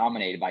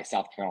dominated by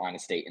South Carolina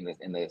State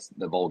in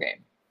the bowl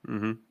game.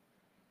 Mm-hmm.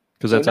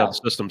 Because that's how the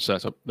system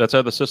set up. That's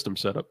how the system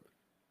set up.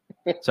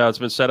 That's how it's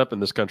been set up in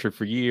this country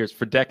for years,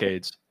 for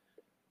decades,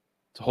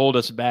 to hold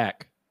us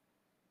back,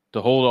 to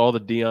hold all the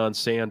Deion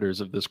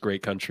Sanders of this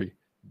great country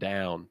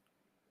down.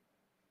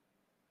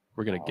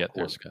 We're gonna get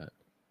there, Scott.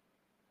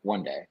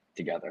 One day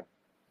together.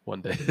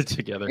 One day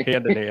together,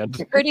 hand in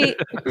hand. Pretty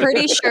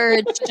sure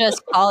it's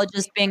just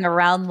colleges being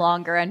around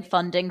longer and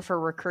funding for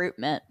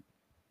recruitment.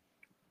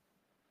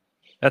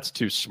 That's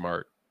too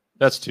smart.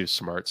 That's too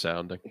smart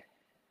sounding.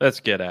 Let's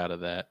get out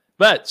of that.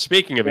 But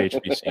speaking of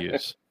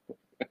HBCUs,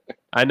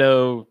 I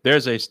know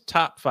there's a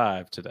top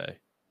 5 today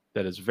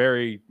that is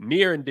very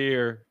near and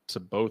dear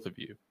to both of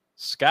you.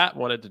 Scott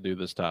wanted to do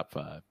this top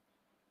 5,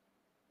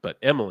 but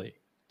Emily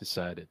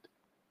decided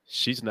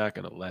she's not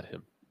going to let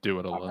him do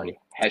it alone.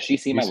 Has she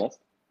seen my list?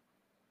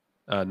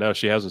 No,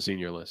 she hasn't seen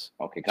your list.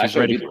 Okay, she's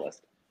ready for the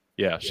list.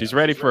 Yeah, she's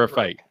ready for a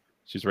fight.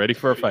 She's ready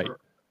for a fight.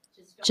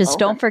 Just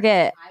don't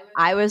forget,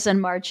 I was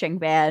in marching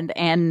band,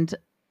 and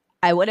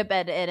I would have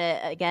been in it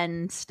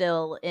again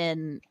still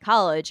in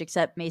college,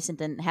 except Mason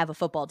didn't have a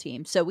football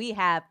team. So we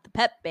have the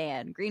pep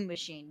band, Green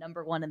Machine,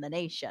 #1 in the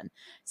nation.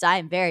 So I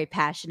am very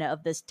passionate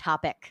of this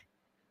topic.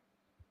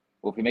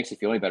 Well, if it makes you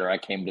feel any better, I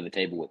came to the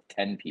table with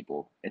 10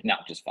 people and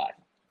not just 5.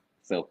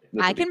 So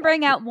I can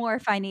bring out more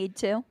if I need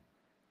to.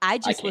 I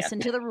just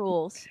listen to the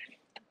rules.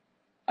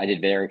 I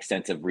did very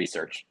extensive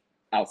research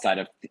outside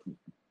of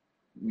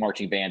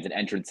marching bands and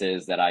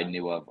entrances that I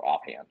knew of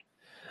offhand.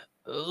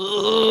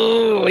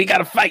 Ooh, we got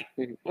to fight.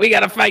 We got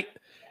to fight.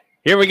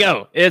 Here we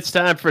go. It's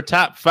time for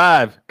top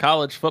 5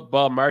 college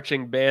football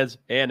marching bands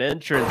and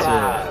entrances.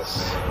 5,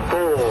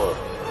 4,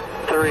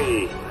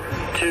 3,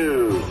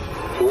 2,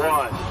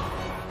 1.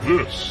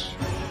 This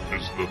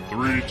is the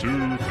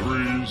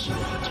 323's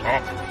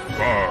Top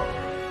 5.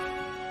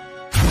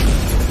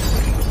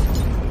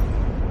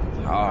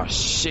 Oh,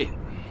 shit.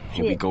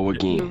 Here we go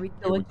again. Here we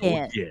go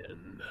again.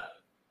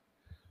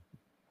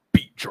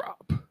 Beat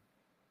drop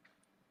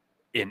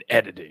in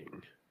editing.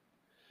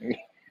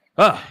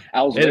 I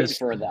was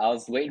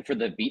waiting for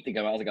the beat to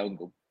come out. I was like, I would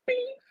go, bing.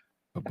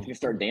 You can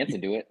start dancing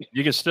to it.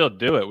 You can still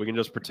do it. We can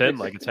just pretend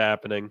like it's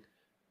happening.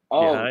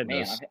 Oh, behind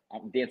man. us.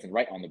 I'm dancing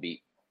right on the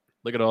beat.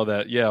 Look at all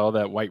that. Yeah, all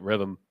that white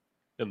rhythm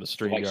in the White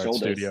StreamYard shoulders.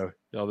 studio.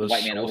 All those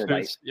White man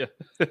shoulders. overbite. Yeah.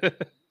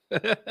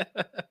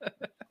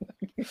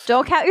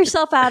 Don't count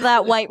yourself out of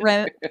that white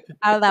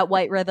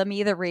rhythm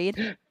either,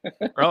 Reed.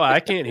 Bro,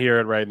 I can't hear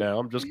it right now.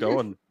 I'm just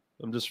going.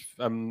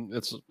 I'm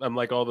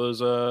like all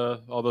those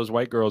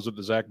white girls at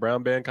the Zach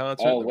Brown band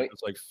concert. Oh, wait.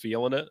 It's like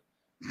feeling it.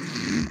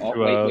 Oh,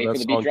 wait for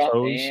the beat drop.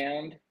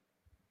 And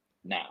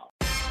now.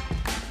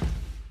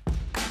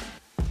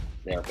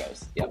 There it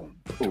goes. Yep.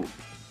 Ooh.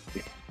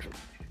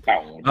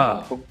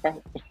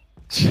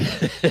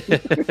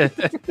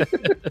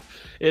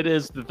 It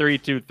is the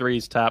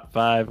 323's top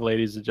 5,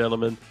 ladies and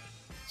gentlemen.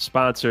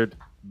 Sponsored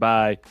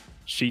by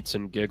Sheets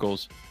and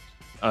Giggles,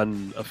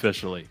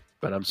 unofficially,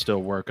 but I'm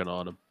still working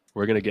on them.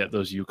 We're gonna get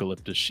those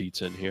eucalyptus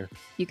sheets in here.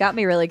 You got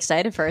me really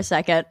excited for a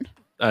second.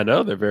 I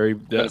know they're very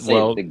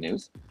well. Big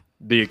news.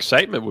 The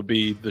excitement would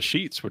be the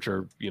sheets, which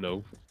are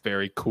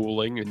very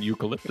cooling and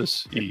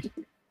eucalyptus-y.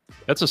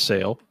 That's a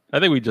sale.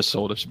 I think we just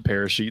sold a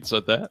pair of sheets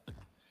at that.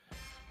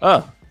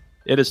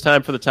 It is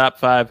time for the top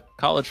 5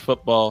 college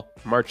football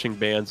marching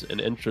bands and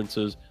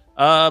entrances.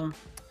 How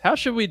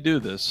should we do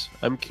this?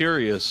 I'm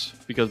curious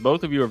because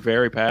both of you are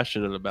very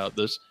passionate about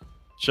this.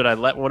 Should I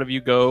let one of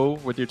you go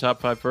with your top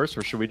 5 first,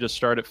 or should we just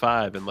start at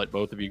 5 and let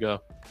both of you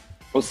go?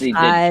 Well,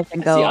 I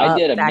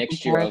did a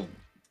mixture of.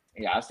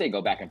 Yeah, I say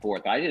go back and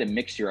forth. I did a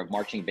mixture of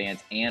marching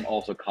bands and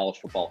also college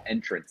football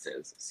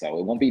entrances, so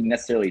it won't be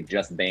necessarily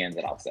just bands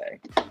that I'll say.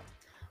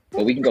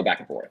 But we can go back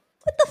and forth.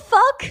 What the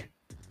fuck?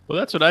 Well,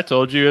 that's what I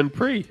told you in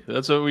pre.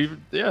 That's what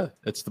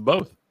it's the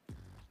both.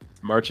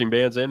 Marching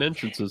bands and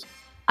entrances.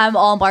 I'm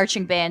all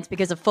marching bands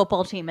because a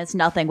football team is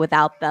nothing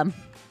without them.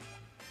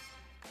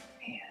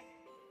 Man.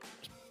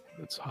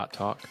 That's hot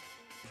talk.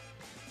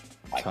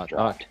 Mic Hot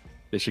dropped. talk.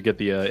 They should get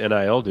the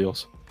NIL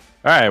deals.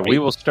 All right, we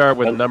will start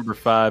with number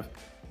 5.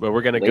 Well,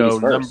 we're going to go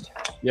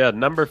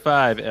number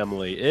 5,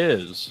 Emily,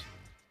 is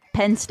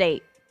Penn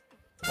State.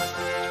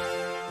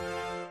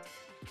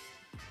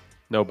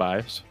 no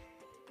bias.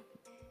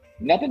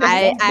 Nothing.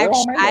 I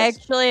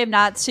actually am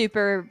not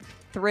super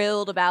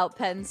thrilled about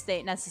Penn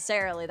State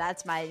necessarily.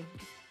 That's my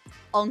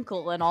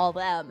uncle and all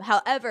them.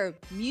 However,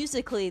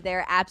 musically,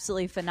 they're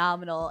absolutely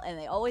phenomenal, and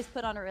they always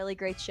put on a really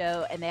great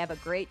show, and they have a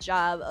great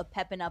job of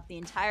pepping up the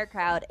entire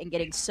crowd and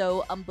getting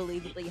so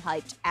unbelievably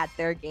hyped at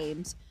their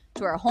games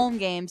to our home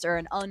games are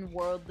an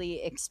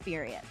unworldly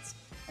experience.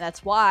 And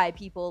that's why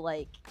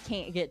people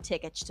can't get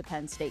tickets to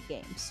Penn State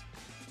games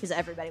because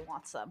everybody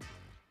wants them.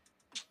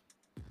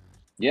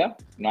 Yeah,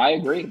 no, I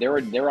agree. They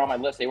were on my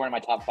list. They weren't in my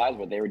top 5,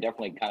 but they were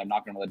definitely kind of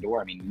knocking on the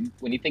door. I mean,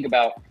 when you think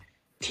about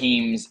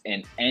teams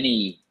in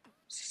any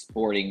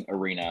sporting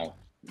arena,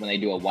 when they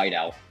do a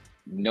whiteout,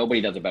 nobody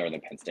does it better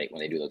than Penn State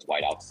when they do those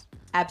whiteouts.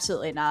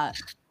 Absolutely not.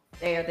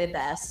 They are the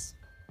best.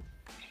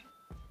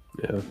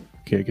 Yeah,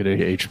 can't get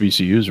any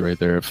HBCUs right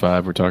there at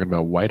 5. We're talking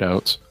about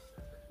whiteouts.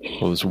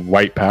 Well, this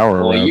white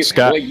power around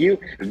Scott. Well, you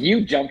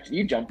jumped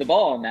the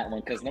ball on that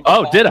one because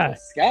did I?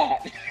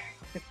 Scott.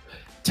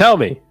 Tell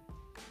me.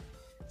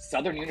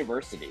 Southern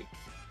University.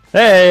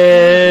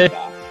 Hey.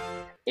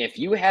 If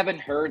you haven't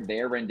heard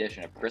their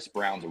rendition of Chris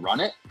Brown's "Run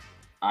It,"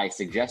 I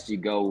suggest you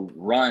go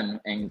run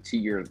into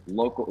your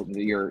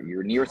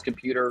nearest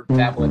computer,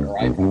 tablet, or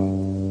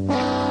iPhone.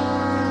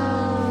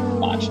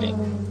 Watched it.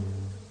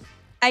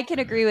 I can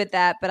agree with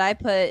that, but I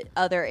put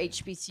other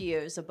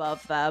HBCUs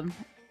above them,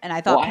 and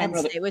I thought Penn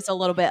State was a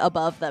little bit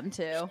above them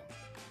too.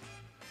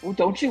 Well,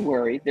 don't you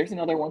worry. There's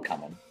another one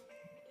coming.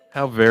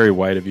 How very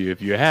white of you.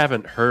 If you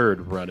haven't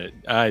heard Run It,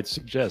 I'd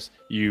suggest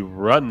you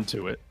run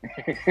to it.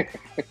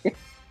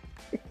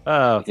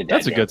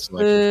 That's a good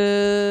selection.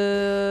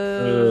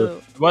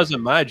 It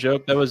wasn't my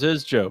joke. That was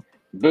his joke.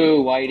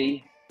 Boo,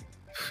 Whitey.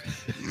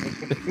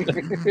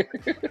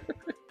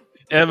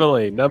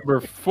 Emily,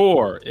 number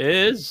 4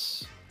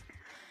 is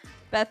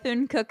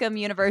Bethune-Cookman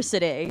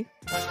University.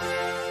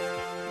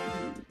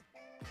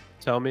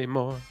 Tell me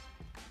more.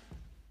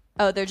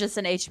 Oh, they're just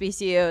an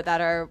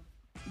HBCU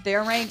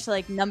they're ranked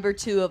number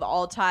 2 of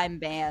all time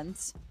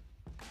bands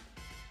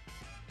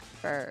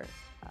for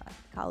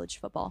college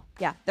football.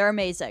 Yeah, they're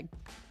amazing.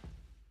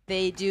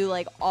 They do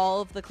all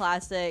of the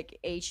classic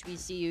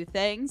HBCU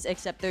things,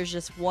 except there's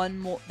just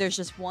one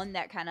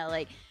that kind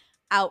of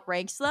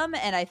outranks them,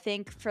 and I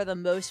think for the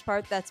most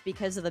part that's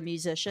because of the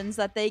musicians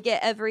that they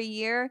get every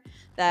year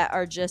that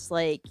are just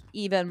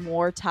even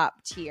more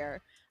top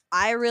tier.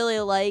 I really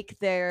like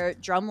their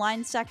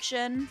drumline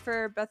section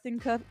for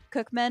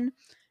Bethune-Cookman,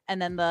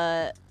 and then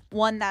the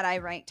one that I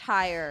ranked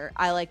higher,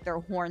 I like their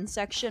horn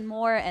section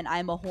more, and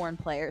I'm a horn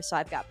player, so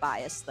I've got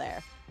bias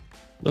there.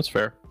 That's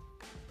fair.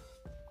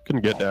 Can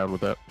get down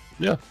with that.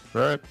 Yeah.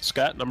 All right.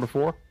 Scott, number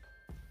 4.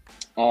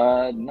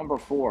 Number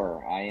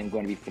 4, I am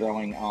going to be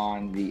throwing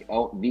on the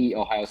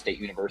Ohio State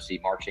University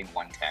Marching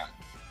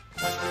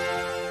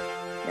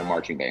 110. Their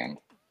marching band.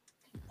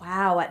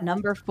 Wow, at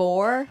number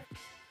 4?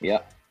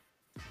 Yep.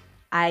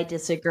 I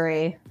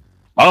disagree.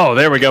 Oh,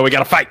 there we go. We got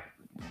to fight.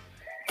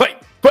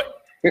 Fight.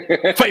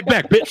 Fight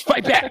back, bitch.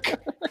 Fight back.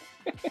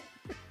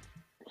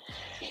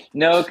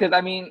 No, because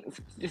I mean,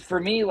 for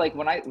me, like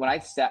when I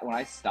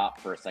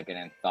stopped for a second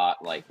and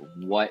thought, like,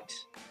 what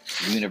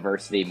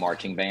university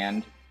marching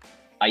band,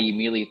 I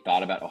immediately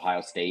thought about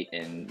Ohio State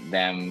and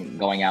them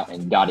going out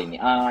and dotting the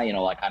I and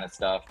all that kind of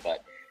stuff.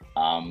 But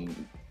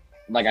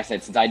like I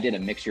said, since I did a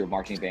mixture of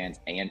marching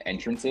bands and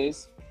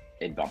entrances,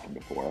 it bumped them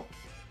to 4.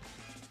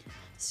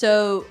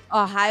 So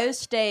Ohio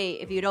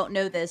State, if you don't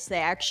know this, they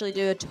actually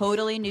do a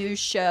totally new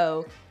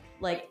show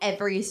like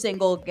every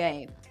single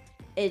game.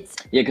 It's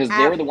because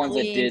they were the ones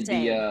that did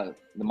insane.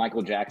 the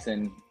Michael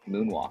Jackson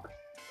moonwalk.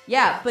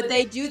 Yeah, but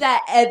they do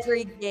that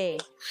every game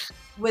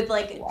with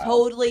like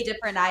totally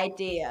different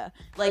idea.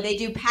 Like they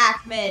do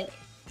Pac-Man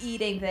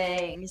eating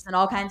things and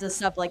all kinds of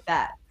stuff like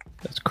that.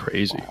 That's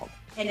crazy. Wow.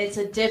 And it's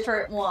a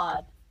different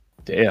one.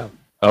 Damn.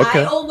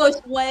 Okay. I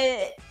almost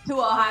went to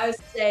Ohio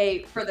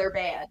State for their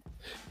band.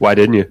 Why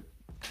didn't you?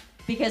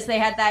 Because they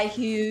had that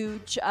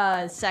huge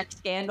sex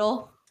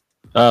scandal.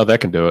 Oh, that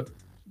can do it.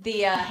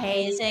 The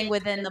hazing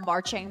within the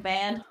marching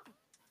band.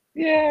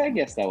 Yeah, I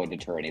guess that would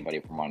deter anybody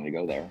from wanting to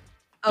go there.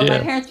 Oh, Yeah.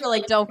 My parents were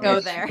like, don't go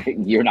there.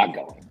 You're not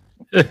going.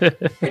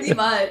 Pretty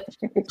much.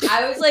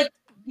 I was like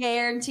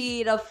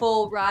guaranteed a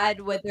full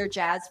ride with their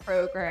jazz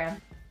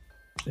program.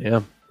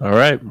 Yeah. All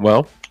right.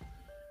 Well,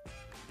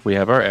 we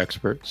have our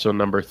expert. So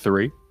number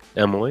 3,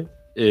 Emily,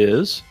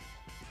 is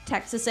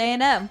Texas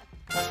A&M.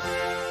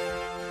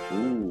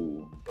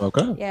 Ooh.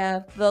 okay.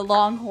 Yeah, the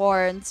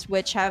Longhorns,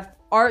 which have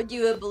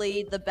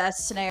arguably the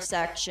best snare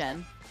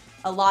section.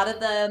 A lot of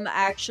them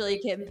actually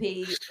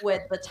compete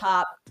with the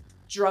top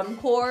drum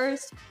corps,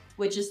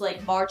 which is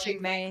like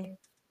marching band,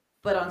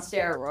 but on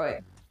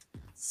steroid.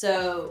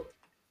 So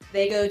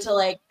they go to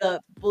like the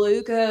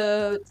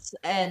Bluecoats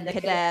and the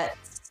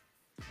Cadets.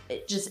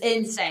 It's just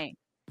insane.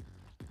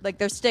 Like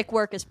their stick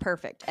work is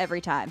perfect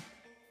every time.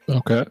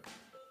 Okay.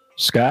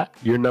 Scott,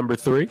 you're number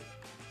 3.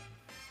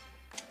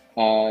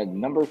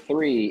 Number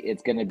 3,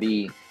 it's going to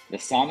be the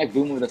Sonic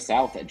Boom of the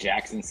South at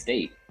Jackson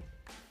State.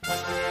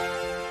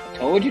 I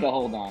told you to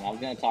hold on. I was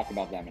going to talk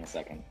about them in a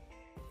second.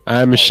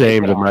 I'm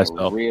ashamed of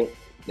myself.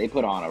 They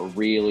put on a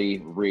really,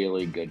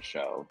 really good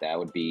show. That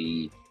would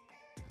be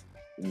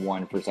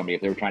one for somebody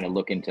if they were trying to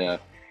look into,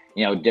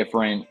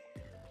 different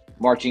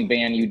marching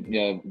band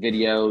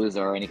videos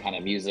or any kind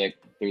of music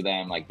through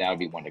them. Like that would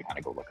be one to kind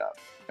of go look up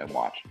and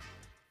watch.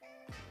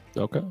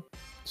 Okay.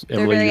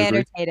 They're very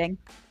entertaining.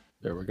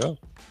 There we go.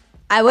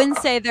 I wouldn't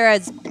say they're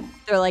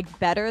like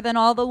better than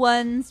all the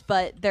ones,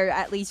 but they're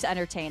at least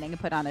entertaining and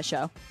put on a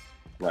show.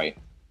 Right.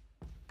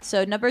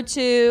 So number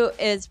 2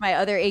 is my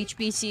other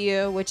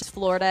HBCU, which is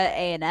Florida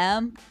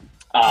A&M.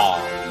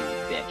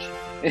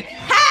 Oh, you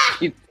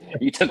bitch!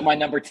 you took my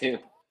number 2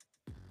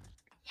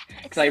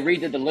 because I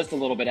redid the list a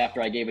little bit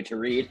after I gave it to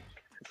Reed.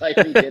 I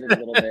redid it a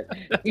little bit.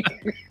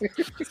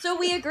 So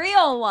we agree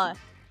on one.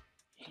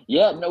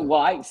 Yeah, no,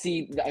 well, I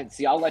see.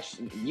 I'll let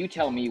you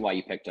tell me why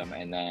you picked them,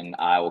 and then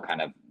I will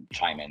kind of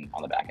chime in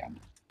on the back end.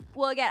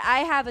 Well, again, I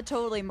have a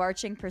totally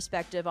marching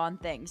perspective on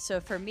things. So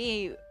for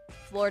me,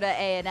 Florida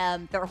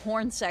A&M, their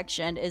horn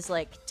section is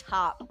like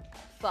top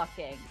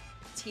fucking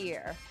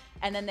tier.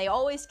 And then they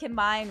always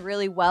combine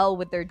really well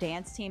with their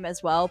dance team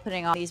as well,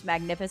 putting on these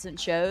magnificent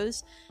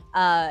shows.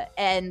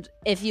 And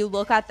if you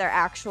look at their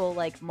actual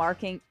like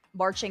marching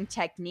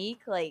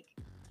technique, like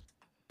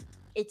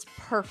it's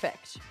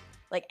perfect.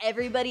 Like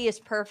everybody is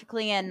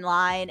perfectly in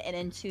line and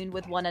in tune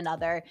with one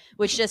another,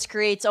 which just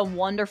creates a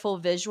wonderful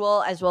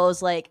visual as well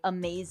as like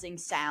amazing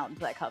sound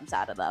that comes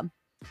out of them.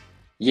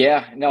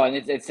 Yeah, no, and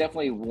it's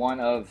definitely one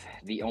of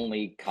the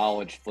only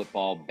college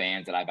football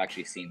bands that I've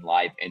actually seen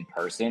live in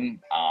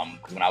person.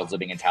 Because when I was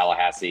living in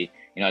Tallahassee,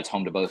 it's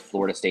home to both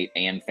Florida State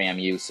and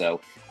FAMU.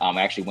 So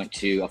I actually went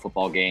to a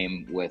football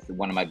game with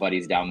one of my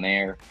buddies down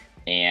there,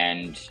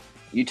 and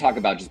you talk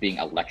about just being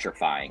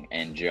electrifying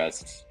and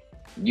just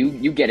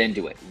you get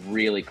into it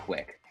really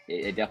quick.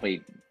 It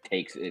definitely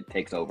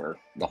takes over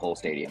the whole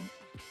stadium.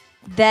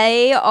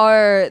 They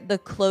are the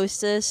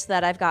closest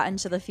that I've gotten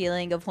to the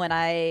feeling of when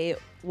I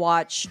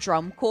watch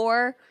drum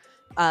corps,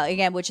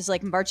 again, which is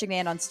like marching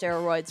band on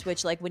steroids,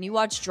 which like when you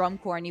watch drum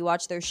corps and you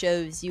watch their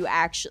shows, you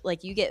actually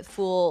like you get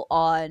full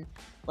on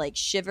like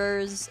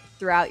shivers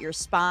throughout your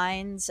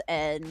spines.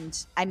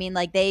 And I mean,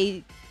 like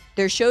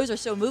their shows are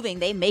so moving,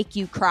 they make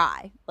you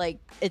cry. Like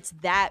it's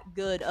that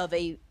good of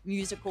a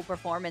musical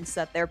performance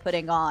that they're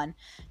putting on.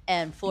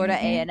 And Florida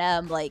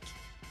A&M, like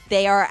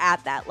they are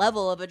at that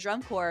level of a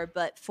drum corps,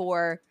 but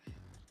for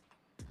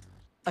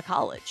a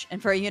college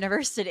and for a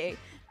university.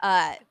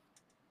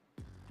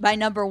 My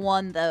number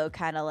one, though,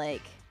 kind of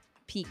like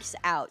peaks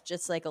out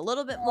just like a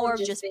little bit more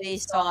just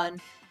based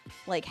on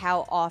like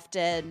how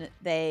often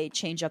they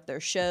change up their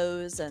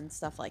shows and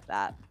stuff like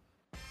that.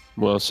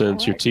 Well,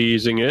 since you're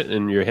teasing it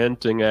and you're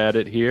hinting at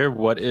it here,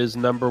 what is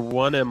number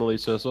one, Emily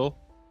Cissell?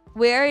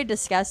 We already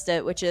discussed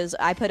it, which is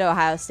I put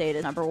Ohio State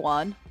as number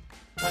one.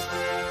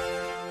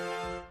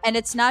 And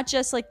it's not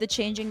just like the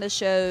changing the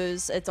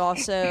shows. It's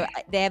also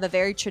they have a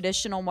very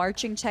traditional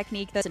marching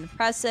technique that's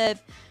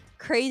impressive.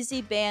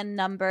 Crazy band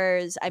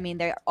numbers. I mean,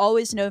 they're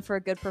always known for a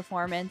good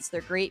performance.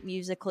 They're great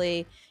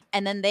musically.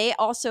 And then they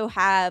also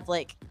have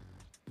like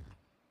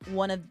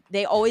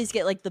they always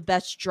get like the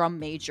best drum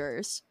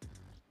majors,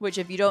 which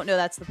if you don't know,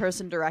 that's the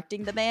person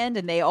directing the band.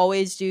 And they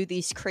always do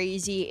these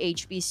crazy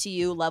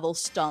HBCU level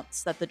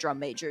stunts that the drum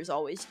majors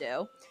always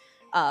do.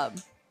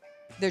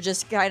 They're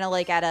just kind of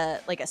like at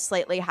a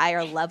slightly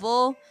higher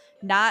level,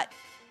 not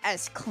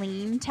as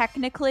clean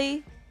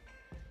technically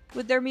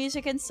with their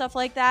music and stuff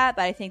like that,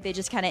 but I think they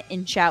just kind of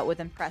inch out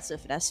with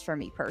impressiveness for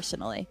me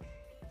personally.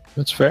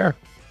 That's fair.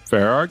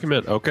 Fair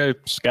argument. Okay,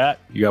 Scott,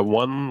 you got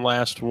one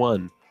last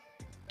one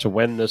to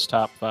win this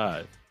top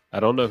 5. I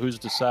don't know who's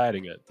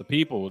deciding it. The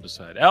people will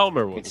decide.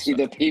 Elmer will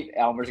decide.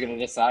 Elmer's going to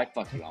decide.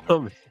 Fuck you,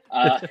 Elmer.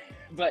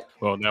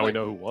 Well, now we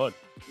know who won.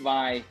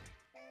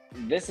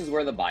 This is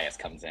where the bias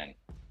comes in,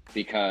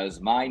 because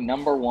my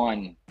number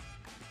one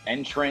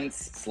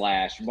entrance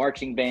 /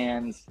 marching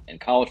bands in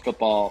college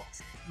football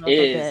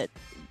is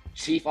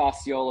Chief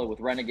Osceola with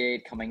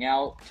Renegade coming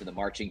out to the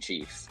Marching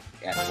Chiefs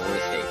at Florida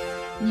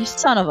State. You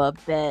son of a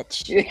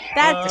bitch.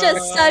 That's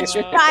just such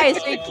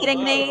bias. Are you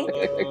kidding me?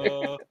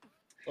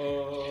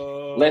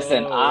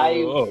 Listen,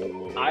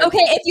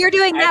 okay, if you're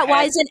doing that,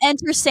 why isn't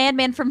Enter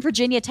Sandman from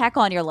Virginia Tech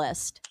on your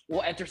list?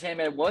 Well, Enter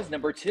Sandman was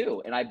number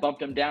 2, and I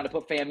bumped him down to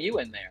put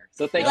FAMU in there.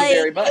 So thank you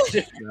very much.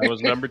 That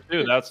was number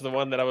 2. That's the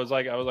one that I was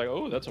like,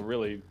 oh, that's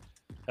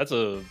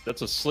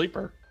a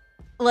sleeper.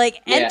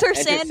 Like Enter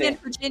Sandman,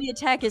 Virginia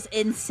Tech is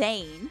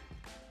insane.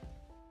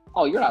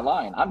 Oh, you're not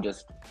lying. I'm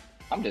just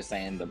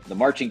saying the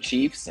Marching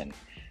Chiefs and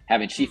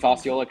having Chief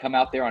Osceola come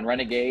out there on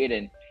Renegade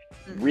and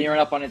rearing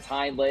up on its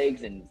hind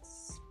legs and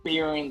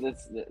spearing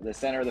the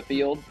center of the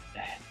field.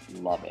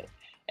 Love it.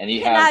 And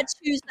you cannot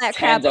choose that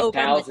crap over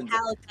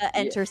Metallica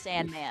Enter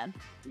Sandman.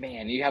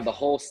 Man, you have the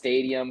whole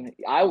stadium.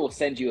 I will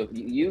send you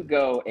you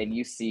go and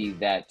you see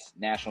that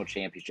national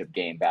championship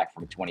game back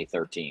from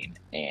 2013,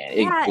 and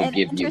it will give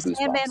you goosebumps.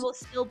 Sandman will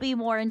still be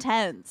more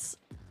intense.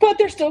 But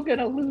they're still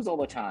gonna lose all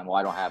the time. Well,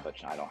 I don't have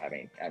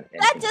any.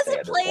 That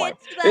doesn't play into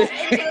the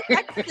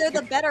fact they're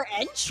the better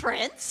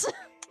entrance.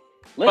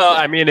 Listen, well,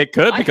 I mean, it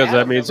could, because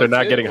that means they're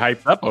not getting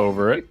hyped up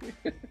over it.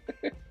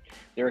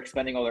 They're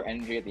expending all their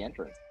energy at the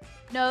entrance.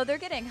 No, they're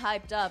getting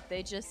hyped up.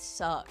 They just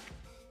suck.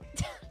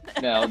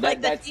 No,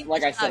 that's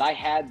like I said. I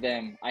had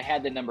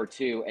the number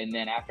 2, and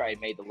then after I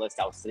made the list,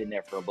 I was sitting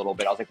there for a little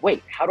bit. I was like,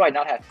 wait, how do I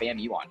not have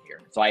FAMU on here?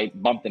 So I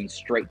bumped them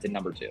straight to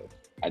number 2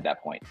 at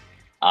that point.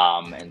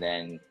 And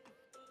then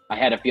I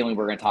had a feeling we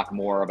were going to talk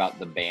more about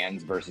the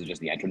bands versus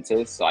just the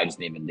entrances, so I just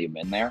didn't even leave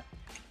them in there.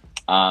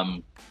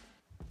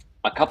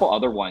 A couple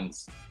other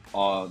ones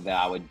that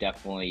I would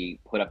definitely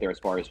put up there as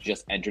far as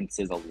just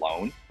entrances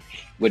alone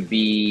would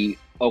be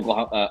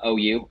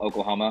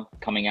Oklahoma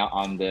coming out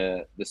on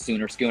the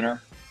Sooner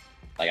Schooner,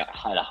 like at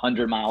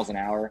 100 miles an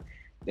hour.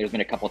 There's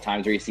been a couple of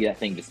times where you see that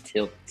thing just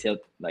tip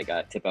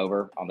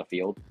over on the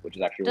field, which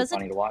is actually really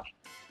funny to watch.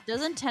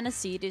 Doesn't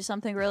Tennessee do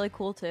something really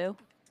cool too?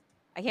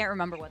 I can't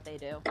remember what they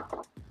do.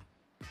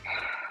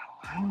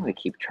 How do they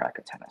keep track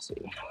of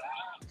Tennessee?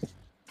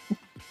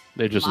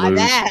 They just lose.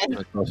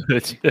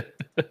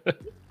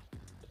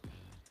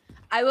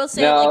 I will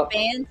say, like,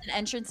 bands and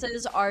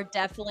entrances are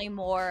definitely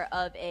more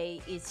of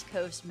a East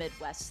Coast,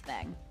 Midwest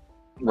thing.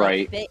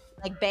 Right.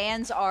 Like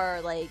bands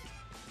are like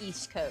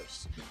East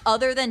Coast,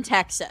 other than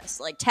Texas.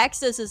 Like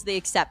Texas is the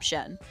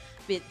exception,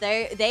 but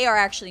they are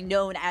actually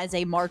known as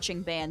a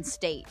marching band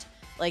state.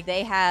 Like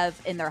they have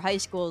in their high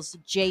schools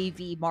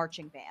JV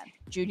marching band,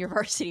 junior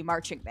varsity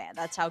marching band.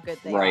 That's how good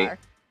they are.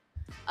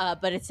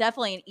 But it's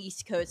definitely an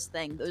East Coast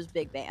thing. Those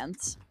big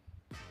bands.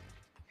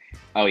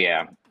 Oh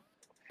yeah.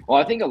 Well,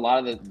 I think a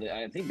lot of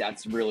I think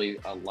that's really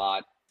a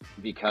lot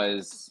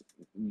because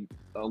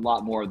a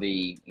lot more of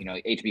the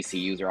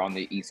HBCUs are on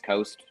the East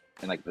Coast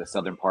and like the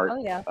southern part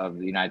of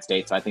the United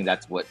States. So I think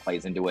that's what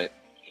plays into it.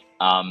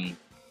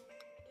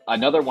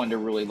 Another one to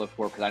really look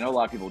for, because I know a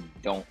lot of people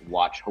don't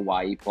watch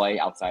Hawaii play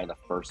outside of the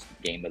first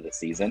game of the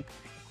season.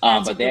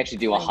 But they actually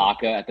do a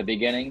haka at the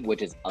beginning,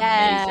 which is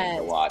amazing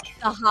to watch.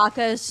 The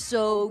haka is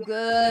so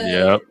good.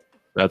 Yep,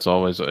 that's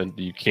always, and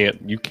you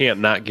can't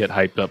not get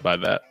hyped up by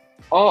that.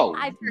 Oh,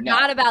 I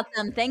forgot about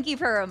them. Thank you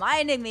for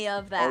reminding me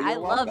of that. I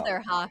love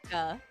their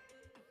haka.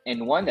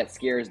 And one that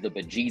scares the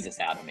bejesus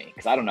out of me,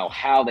 because I don't know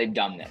how they've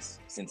done this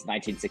since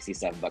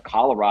 1967, but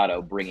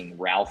Colorado bringing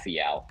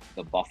Ralphie out,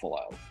 the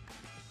buffalo,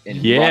 and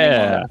running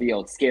on the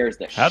field scares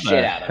the shit out of me.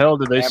 How the hell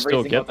did they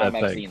still get that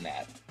thing? I've seen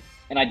that.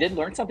 And I did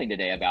learn something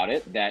today about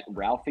it, that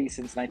Ralphie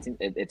since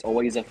it's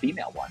always a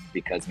female one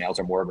because males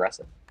are more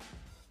aggressive.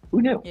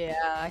 Who knew?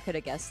 Yeah, I could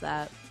have guessed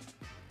that.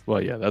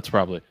 Well, yeah, that's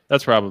probably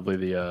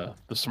the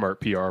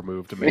smart PR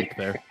move to make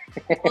there.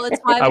 Well, it's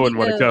why I wouldn't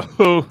want to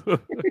go.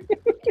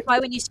 it's why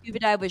when you scuba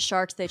dive with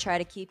sharks, they try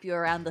to keep you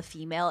around the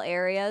female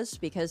areas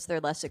because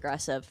they're less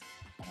aggressive.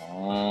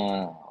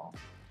 Oh.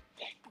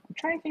 I'm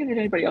trying to think if there's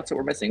anybody else that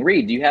we're missing.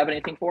 Reed, do you have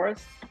anything for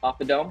us off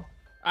the dome?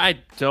 I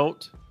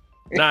don't.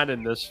 Not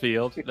in this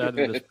field. Not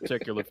in this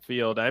particular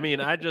field. I mean,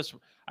 I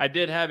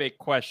did have a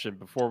question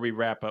before we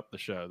wrap up the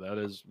show.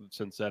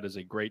 Since that is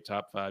a great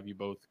top 5, you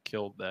both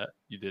killed that.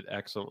 You did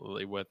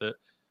excellently with it.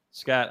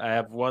 Scott, I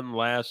have one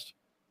last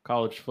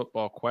college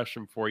football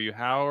question for you.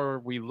 How are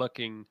we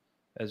looking,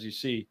 as you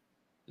see,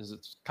 is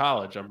it's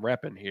college I'm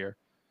repping here.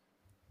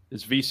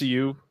 Is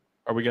VCU,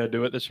 are we going to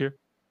do it this year?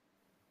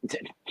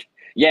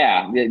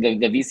 Yeah, the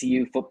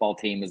VCU football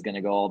team is going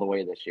to go all the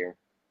way this year.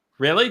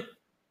 Really?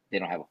 They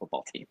don't have a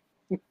football team.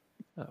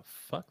 Oh,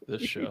 fuck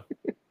this show.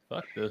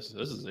 Fuck this.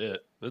 This is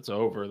it. It's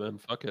over then.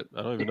 Fuck it.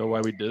 I don't even know why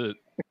we did it.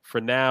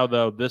 For now,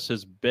 though, this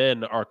has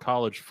been our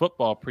college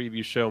football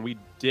preview show, and we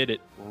did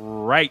it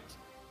right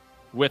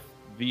with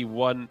the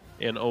one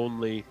and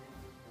only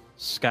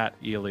Scott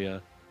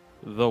Elia,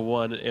 the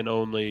one and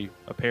only,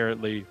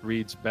 apparently,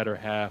 Reed's better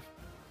half.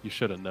 You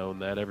should have known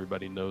that.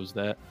 Everybody knows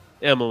that.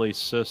 Emily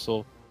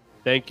Cissell.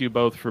 Thank you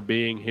both for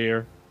being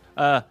here.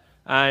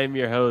 I'm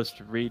your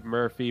host, Reed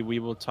Murphy. We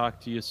will talk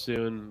to you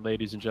soon,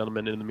 ladies and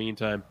gentlemen. In the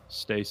meantime,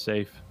 stay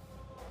safe.